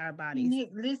do with our bodies.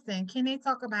 Listen, can they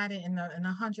talk about it in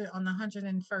 100 on the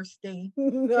 101st day?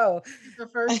 Can No. we get the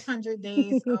first 100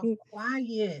 days of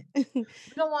quiet? We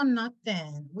don't want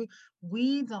nothing.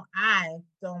 We don't. I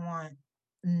don't want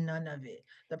none of it.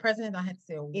 The president don't have to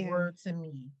say a Yeah. word to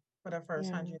me for the first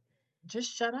Yeah. 100.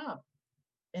 Just shut up,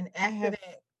 and I after have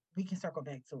that, we can circle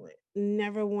back to it.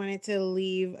 never wanted to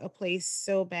leave a place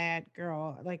so bad,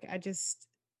 girl. Like, and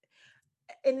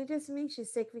it just makes you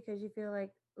sick because you feel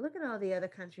like, look at all the other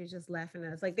countries just laughing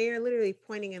at us. Like, they are literally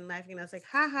pointing and laughing at us, like,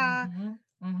 ha ha. Mm-hmm.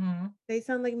 Mm-hmm. They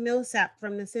sound like Millsap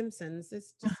from The Simpsons.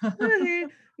 It's just,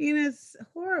 it's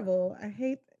horrible. I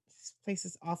hate this place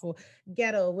is awful.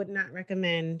 Ghetto would not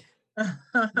recommend.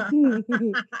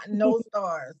 No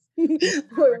stars. Would not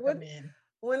What recommend.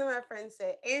 One of my friends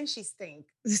said, "And she stink."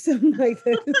 Something like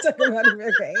that. Talk about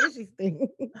America, and she stink.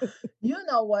 You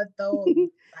know what though?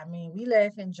 I mean, we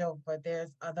laugh and joke, but there's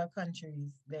other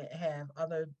countries that have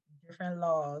other different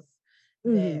laws that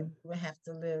Mhm. we would have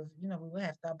to live, we would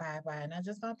have to abide by. And I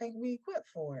just don't think we equipped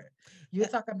for it. You're Uh,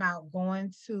 talking about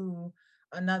going to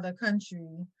another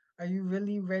country. Are you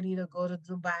really ready to go to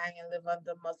Dubai and live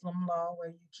under Muslim law where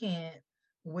you can't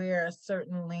wear a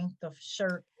certain length of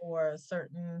shirt or a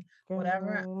certain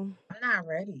whatever? Girl, I'm not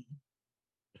ready.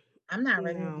 I'm not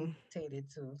ready to be no. dictated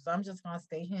to. So I'm just gonna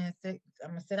stay here and sit.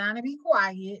 I'm gonna sit down and be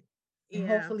quiet, and Yeah.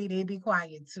 hopefully they be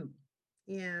quiet too.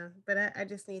 Yeah, but I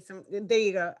just need some there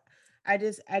you go.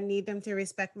 I need them to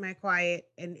respect my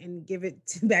quiet and give it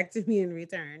back to me in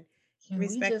return. Can we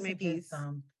Respect just my get peace.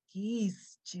 some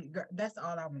peace? Girl, that's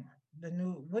all I want. The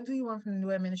new. What do you want from the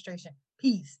new administration?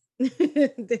 Peace.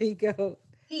 There you go.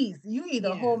 Peace. You either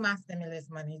Yeah. hold my stimulus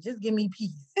money. Just give me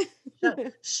peace.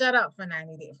 Shut up for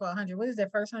 90 days. For 100. What is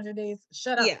that first 100 days?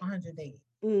 Shut up Yeah. for 100 days.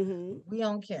 Mhm. We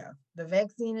don't care. The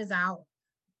vaccine is out.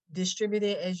 Distribute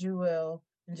it as you will,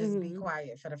 and just be Mhm.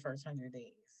 quiet for the first 100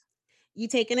 days. You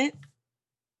taking it?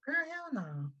 Girl, hell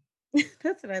no.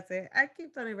 That's what I said. I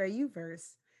keep telling everybody you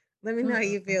first. Let me know how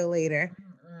Mm-mm, you feel later.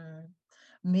 mm-mm.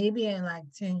 Maybe in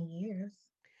like 10 years,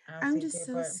 I'll I'm take just it.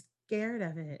 so But scared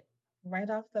of it. right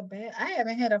off the bat, I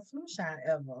haven't had a flu shot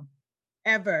ever.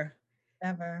 Ever.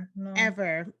 Ever. No.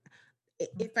 Ever.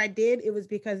 If I did, it was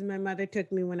because my mother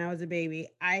took me when I was a baby.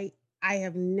 I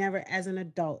have never, as an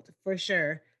adult, for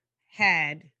sure,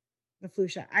 had the flu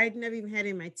shot. I'd never even had it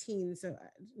in my teens, so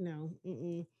no,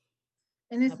 And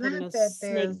it's not putting not no that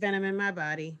snake there's, venom in my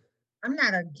body. I'm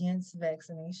not against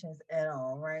vaccinations at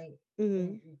all, right?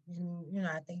 Hmm.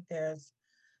 I think there's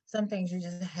some things you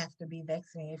just have to be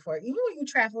vaccinated for. Even when you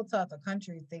travel to other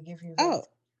countries, they give you Oh,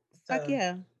 vaccines fuck to,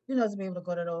 yeah. to be able to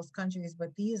go to those countries.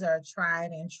 But these are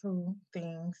tried and true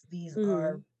things. These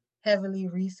are Hmm. heavily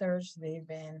researched. They've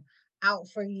been out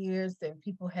for years that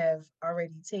people have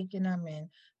already taken them, and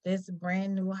this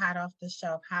brand new, hot off the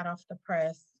shelf, hot off the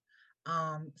press.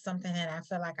 Something that I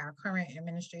feel like our current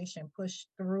administration pushed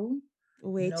through.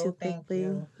 Way too No, thank quickly.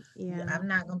 you. Yeah. I'm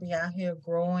not gonna be out here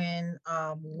growing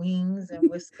wings and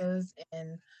whiskers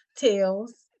and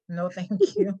tails. No, thank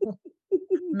you.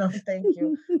 No, thank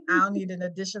you. I don't need an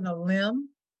additional limb.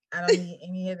 I don't need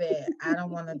any of that. I don't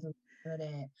want to do none of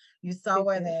that. You saw Take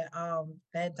where it.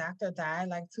 that doctor died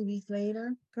like 2 weeks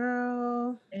later,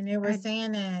 Girl, and they were I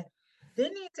saying that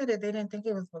didn't they say that they didn't think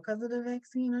it was because of the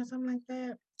vaccine or something like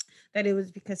that? that it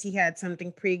was because he had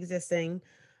something pre-existing.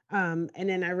 And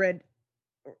then I read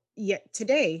yet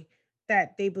today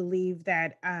that they believe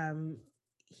that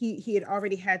he had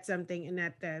already had something and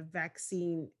that the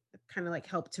vaccine kind of like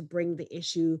helped to bring the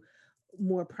issue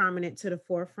more prominent to the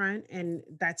forefront, and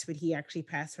that's what he actually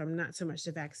passed from, not so much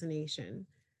the vaccination.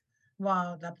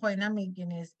 Well, the point I'm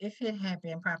making is if it had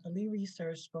been properly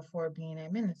researched before being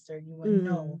administered, you would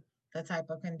know Mm, the type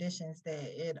of conditions that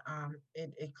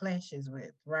it clashes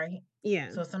with, right? yeah.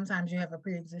 So sometimes you have a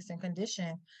pre-existing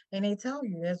condition and they tell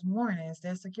you there's warnings,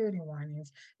 there's security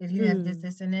warnings. If you have this, Mm,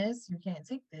 this, and this, you can't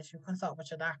take this. You consult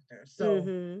with your doctor. So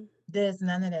mm-hmm. there's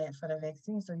none of that for the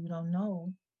vaccine. So you don't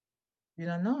know. You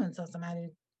don't know until somebody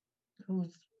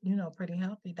who's, pretty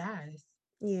healthy dies.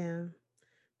 Yeah,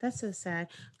 that's so sad.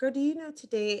 Girl, do you know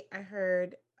today I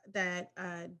heard that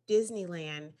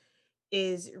Disneyland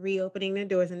is reopening their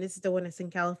doors, and this is the one that's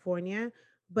in California,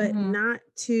 but Mm-hmm. not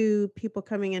to people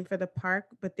coming in for the park,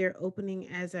 but they're opening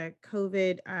as a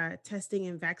COVID testing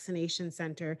and vaccination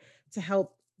center to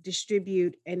help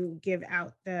distribute and give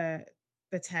out the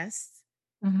tests.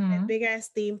 That Mm-hmm. big ass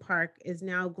theme park is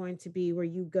now going to be where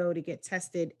you go to get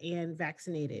tested and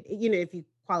vaccinated. If you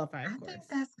qualify, of I think course.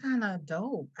 that's kind of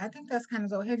dope. I think that's kind of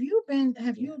dope. Have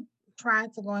Yeah. you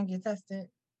tried to go and get tested?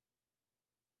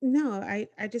 No,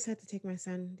 I just had to take my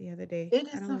son the other day. It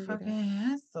I is don't a want to do fucking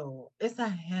that. hassle. It's a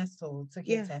hassle to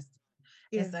get Yeah. tested.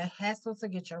 Yeah. It's a hassle to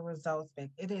get your results back.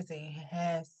 It is a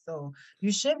hassle.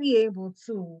 You should be able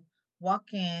to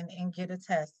walk in and get a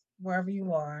test wherever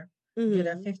you are, get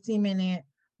a Mhm. 15-minute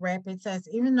rapid test,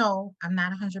 even though I'm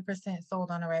not 100%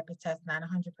 sold on a rapid test, not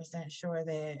 100% sure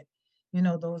that,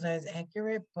 those are as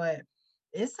accurate, but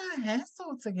it's a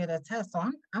hassle to get a test. So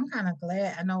I'm kind of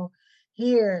glad. I know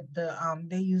here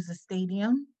they use a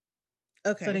stadium,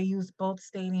 so they Okay. use both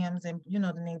stadiums and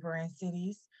the neighboring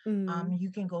cities. Mhm.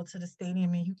 You can go to the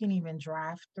stadium and you can even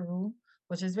drive through,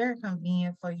 which is very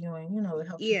convenient for you, and it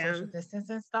helps you Yeah. social distance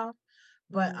and stuff.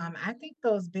 But Mhm. I think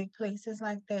those big places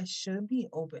like that should be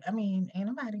open. I mean, ain't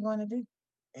nobody going to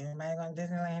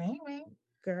Disneyland anyway.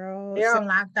 Girl, They're so on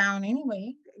lockdown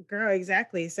anyway. Girl,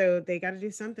 exactly. So they got to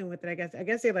do something with it, I guess. I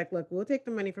guess they're like, look, we'll take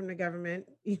the money from the government.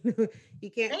 You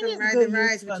can't And come it's ride the good use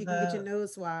rides, but for you can get your the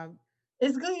nose swabbed.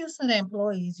 it's good use for the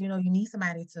employees. You need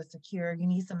somebody to secure, you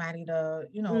need somebody to,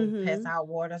 pass Mm-hmm. out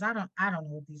waters. I don't know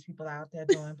what these people out there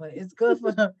doing, but it's good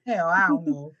for the hell, I don't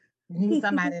know. You need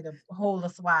somebody to hold the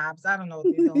swabs. I don't know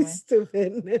what they're doing.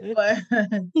 Stupid. But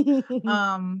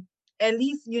um at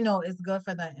least, it's good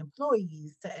for the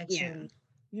employees to Yeah. actually,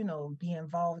 be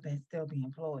involved and still be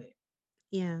employed.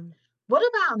 Yeah. What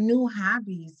about new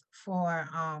hobbies for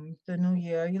the new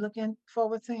year? Are you looking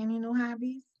forward to any new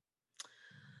hobbies?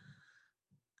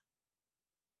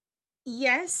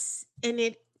 Yes, and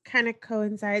it kind of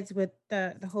coincides with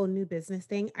the whole new business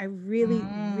thing. I really,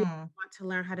 really Mm, want to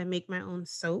learn how to make my own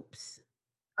soaps.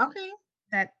 okay.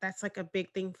 That's like a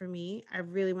big thing for me. I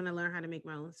really want to learn how to make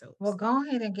my own Well, soaps. go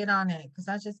ahead and get on that because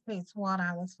I just paid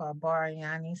 $12 for a bar and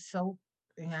I need soap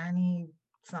and I need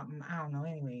something. I don't know.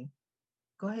 Anyway,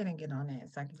 go ahead and get on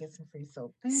that so I can get some free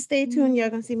soap. Thank Stay tuned, y'all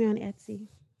you. gonna see me on Etsy.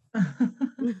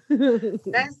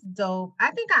 That's dope.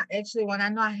 I think when I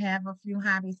know I have a few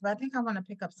hobbies, but I think I want to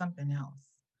pick up something else.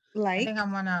 I think I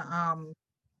Like,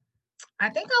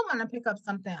 want to, pick up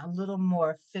something a little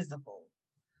more physical.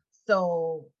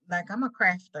 So, like, I'm a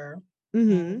crafter,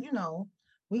 and mhm,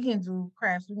 we can do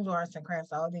crafts, we can do arts and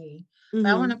crafts all day. But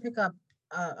I want mhm. to pick up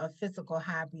a physical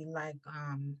hobby like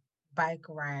bike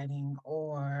riding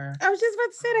or I was just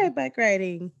about to say um, that bike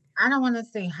riding. I don't want to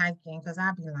say hiking because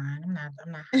I'll be lying.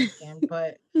 I'm not hiking,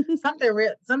 but something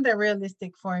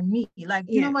realistic for me. Like,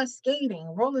 you know Yeah. what, skating,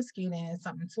 roller skating is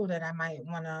something too that I might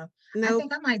wanna. I Nope.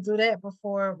 think I might do that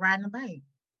before riding a bike.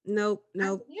 Nope.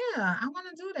 Nope. Yeah, I want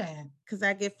to do that. Because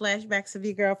I get flashbacks of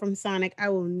your girl from Sonic. I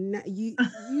will not. You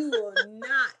will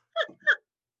not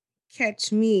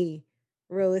catch me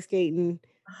roller skating,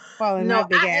 falling my No,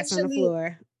 big ass on the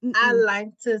floor. I Mm-mm.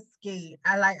 like to skate.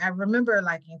 I remember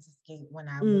liking to skate when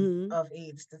I was Mhm. of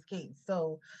age to skate.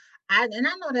 So I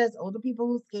know there's older people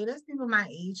who skate. There's people my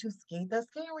age who skate. The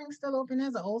skating rink's still open.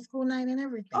 There's an old school night and Oh,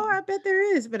 everything. I bet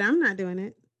there is, but I'm not doing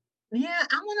it. Yeah,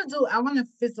 I want a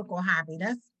physical hobby.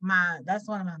 That's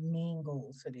one of my main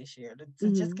goals for this year. To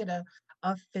just Mhm. get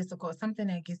a physical, something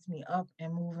that gets me up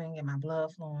and moving and my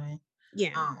blood flowing.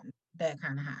 Yeah. That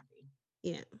kind of hobby.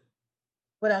 Yeah.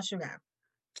 What else you got?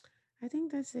 I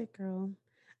think that's it, girl.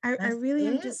 I That's really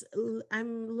am it. just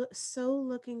so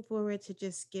looking forward to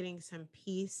just getting some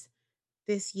peace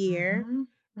this year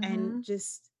Mm-hmm. and Mm-hmm.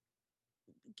 just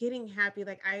getting happy.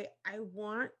 Like I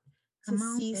want to Come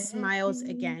on, see get smiles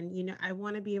happy. again. I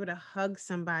want to be able to hug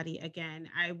somebody again.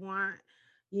 I want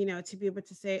to be able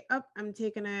to say, "Up, I'm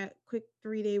taking a quick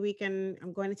 3-day weekend.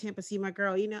 I'm going to Tampa see my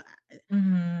girl."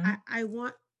 Mhm. I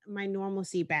want my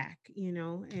normalcy back, and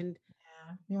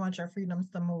Yeah. You want your freedoms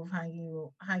to move how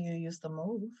you used to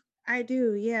move. I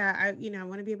do, yeah. I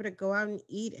want to be able to go out and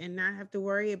eat and not have to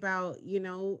worry about,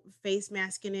 face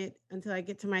masking it until I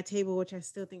get to my table, which I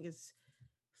still think is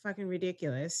fucking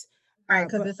ridiculous. Right,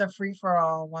 because But it's a free for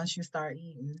all once you start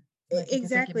eating. Like you can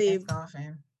take your exactly, mask off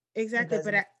and it exactly.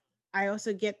 But doesn't. I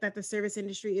also get that the service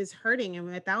industry is hurting, and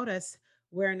without us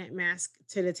wearing that mask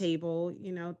to the table,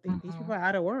 these people Mhm. are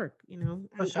out of work.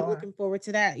 For I'm sure. looking forward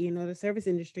to that. The service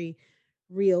industry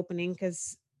reopening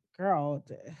because, girl,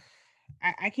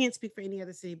 I can't speak for any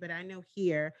other city, but I know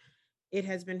here it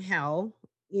has been hell,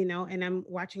 and I'm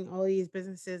watching all these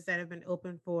businesses that have been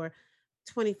open for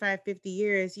 25, 50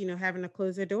 years, having to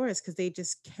close their doors because they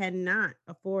just cannot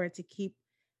afford to keep,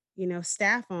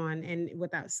 staff on. And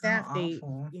without How staff,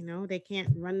 awful. they can't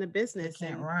run the They business.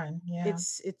 can't And run. Yeah.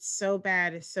 it's so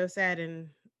bad. It's so sad. And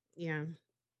yeah.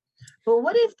 But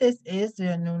what if this is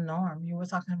the new norm? You were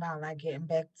talking about like getting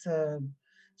back to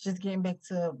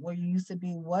where you used to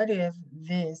be. What if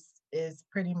this is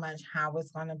pretty much how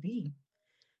it's gonna be?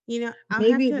 I'll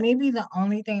have Maybe to, maybe the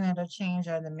only thing that'll change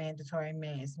are the mandatory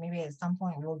masks. Maybe at some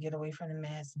point we'll get away from the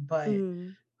masks, but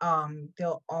mm,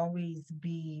 there'll always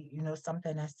be,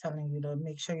 something that's telling you to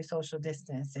make sure you social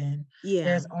distance and yeah.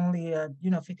 there's only a,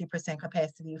 50%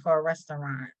 capacity for a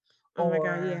restaurant Oh my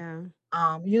God. or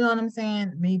Yeah. you know what I'm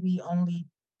saying? Maybe only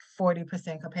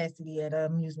 40% capacity at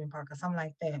an amusement park or something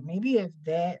like that. Maybe if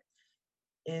that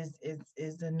is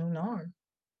the new norm.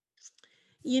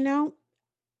 You know,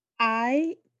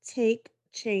 I take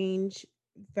change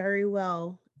very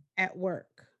well at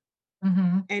work.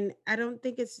 Hmm. And I don't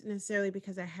think it's necessarily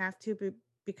because I have to, but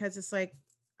because it's like,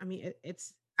 I mean,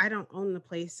 it's I don't own the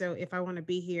place, so if I want to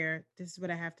be here, this is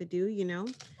what I have to do.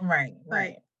 Right, But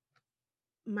right.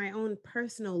 my own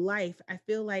personal life, I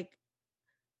feel like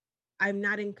I'm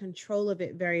not in control of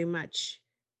it very much.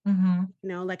 Hmm.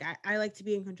 Like I like to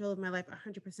be in control of my life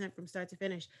 100% from start to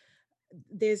finish.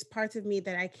 there's parts of me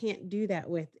that I can't do that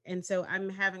with. And so I'm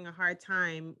having a hard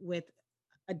time with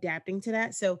adapting to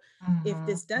that. So if Mhm.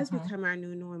 this does Mhm. become our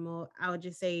new normal, I would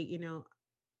just say,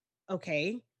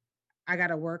 okay, I got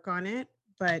to work on it,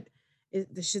 but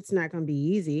the shit's not going to be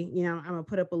easy. I'm going to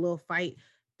put up a little fight.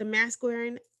 The mask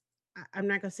wearing, I'm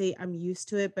not going to say I'm used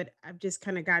to it, but I've just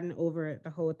kind of gotten over the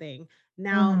whole thing.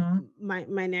 Now, Mhm.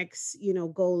 my next,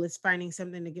 goal is finding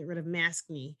something to get rid of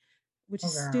maskne, which Oh,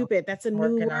 is girl, stupid. That's a new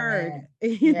working on word. that.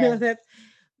 Yes. That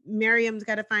Miriam's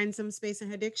got to find some space in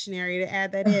her dictionary to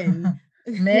add that in.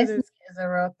 Mess It's- is a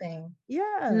real thing.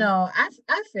 yeah. No,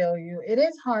 I feel you. It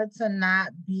is hard to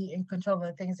not be in control of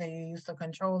the things that you're used to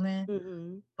controlling,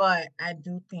 Hmm. but I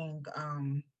do think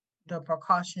the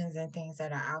precautions and things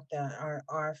that are out there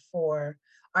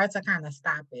are to kind of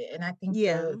stop it. And I think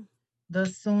Yeah. the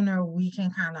sooner we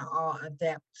can kind of all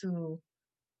adapt to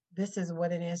this is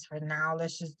what it is for now.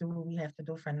 Let's just do what we have to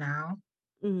do for now.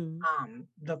 Hmm.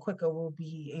 The quicker we'll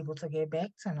be able to get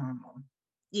back to normal,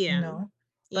 you Yeah. know.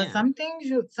 But Yeah. some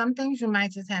things you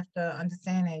might just have to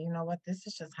understand that, you know what, this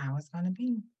is just how it's gonna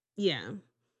be. Yeah.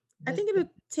 I This think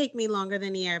it'll take me longer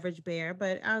than the average bear,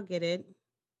 but I'll get it.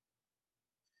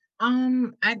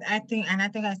 I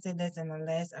think I said this in the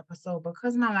last episode,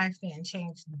 because my life didn't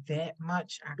change that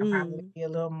much, I could probably Mhm. be a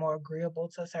little more agreeable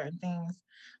to certain things.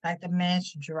 Like the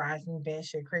match drives me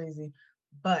batshit crazy,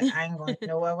 but I ain't going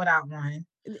nowhere without one.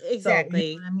 So you know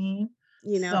Exactly. what I mean? So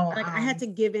Like I had to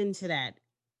give in to that.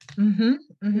 mhm,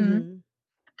 mhm. Mhm.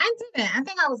 I didn't. I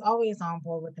think I was always on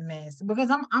board with the mask because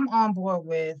I'm on board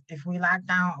with if we lock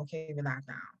down, okay, we lock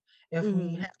down. If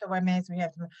we Mhm. have to wear masks, we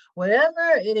have to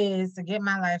whatever it is to get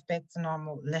my life back to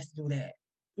normal, let's do that.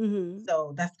 Mhm.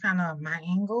 So that's kind of my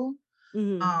angle.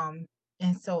 Mhm. Um,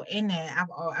 and so in that,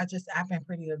 I've been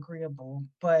pretty agreeable,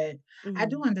 but I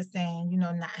do Mhm. understand,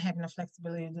 not having the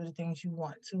flexibility to do the things you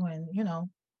want to, and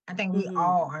I think we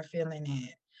all Mhm. are feeling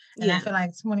it, and I Yeah. feel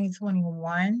like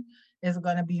 2021 is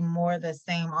going to be more the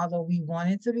same. Although we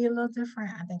want it to be a little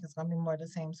different, I think it's going to be more the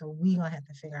same. So we gonna have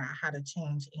to figure out how to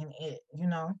change in it.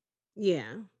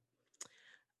 Yeah.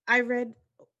 I read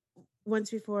once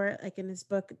before, like in this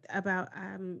book, about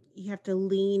you have to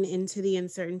lean into the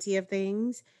uncertainty of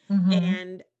things. Mhm.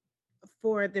 And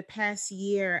for the past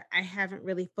year, I haven't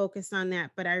really focused on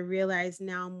that, but I realize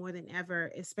now more than ever,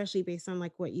 especially based on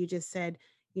like what you just said,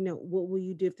 what will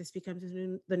you do if this becomes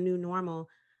the new normal?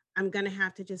 I'm going to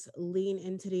have to just lean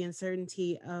into the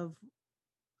uncertainty of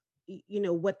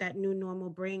what that new normal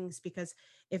brings, because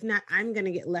if not, I'm going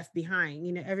to get left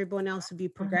behind. Everyone else would be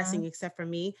progressing Mhm. except for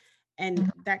me, and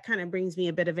Mhm. that kind of brings me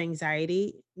a bit of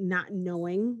anxiety, not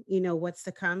knowing what's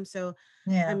to come. So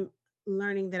Yeah. I'm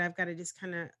learning that I've got to just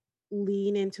kind of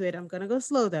lean into it. I'm going to go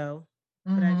slow though,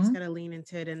 but I just Mhm. got to lean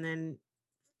into it and then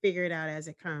figure it out as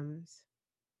it comes.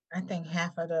 I think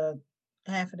half of the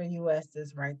U.S.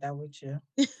 is right there with you.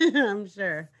 I'm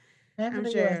sure. Half of I'm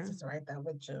the U.S. sure. is right there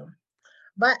with you.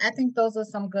 But I think those are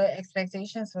some good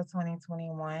expectations for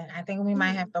 2021. I think we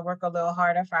might Yeah. have to work a little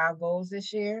harder for our goals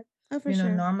this year. Oh, for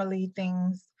sure. Normally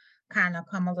things kind of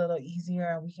come a little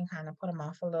easier and we can kind of put them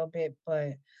off a little bit,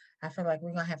 but I feel like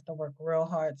we're gonna have to work real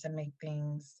hard to make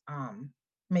things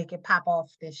make it pop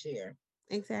off this year.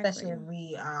 Especially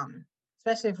Exactly.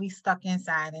 if we stuck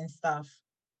inside and stuff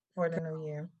for the Girl, new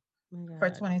year my for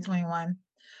God. 2021.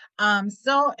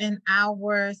 So in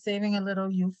our saving a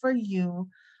little you for you,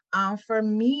 for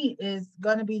me is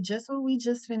gonna be just what we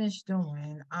just finished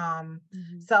doing.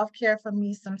 Mhm. Self-care for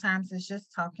me sometimes is just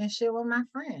talking shit with my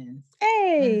friends. And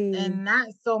Hey. and not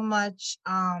so much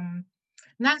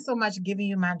giving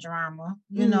you my drama.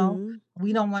 Mhm.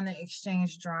 We don't want to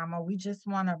exchange drama. We just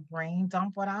want to brain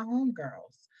dump with our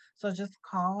homegirls. So just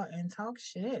call and talk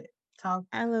shit. Talk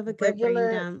I love a good brain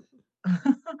regular dump.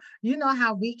 you know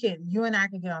how you and I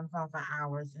could get on the phone for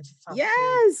hours and just talk shit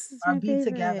Yes, it's or my be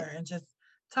together favorite. and just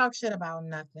talk shit about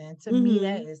nothing. To me,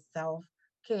 that Mhm. is self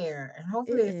care. And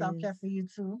hopefully It it's self is. care for you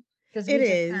too. Because It we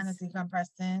just kind of is.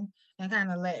 decompressing and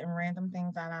kind of letting random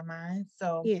things out our minds.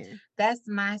 So Yeah. that's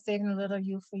my saving a little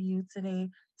you for you today.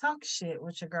 Talk shit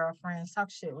with your girlfriends, talk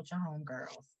shit with your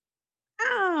homegirls.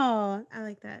 Oh, I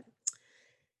like that.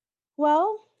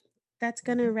 Well, that's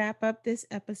gonna Mhm. wrap up this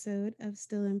episode of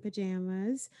Still in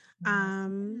Pajamas.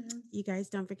 Yes, yes. You guys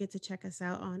don't forget to check us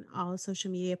out on all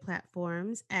social media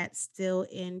platforms at Still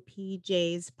in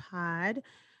PJs Pod,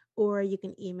 or you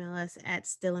can email us at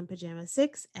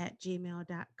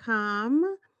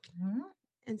stillinpajama6@gmail.com. Mhm.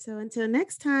 And so until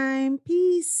next time,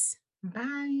 peace.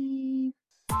 Bye.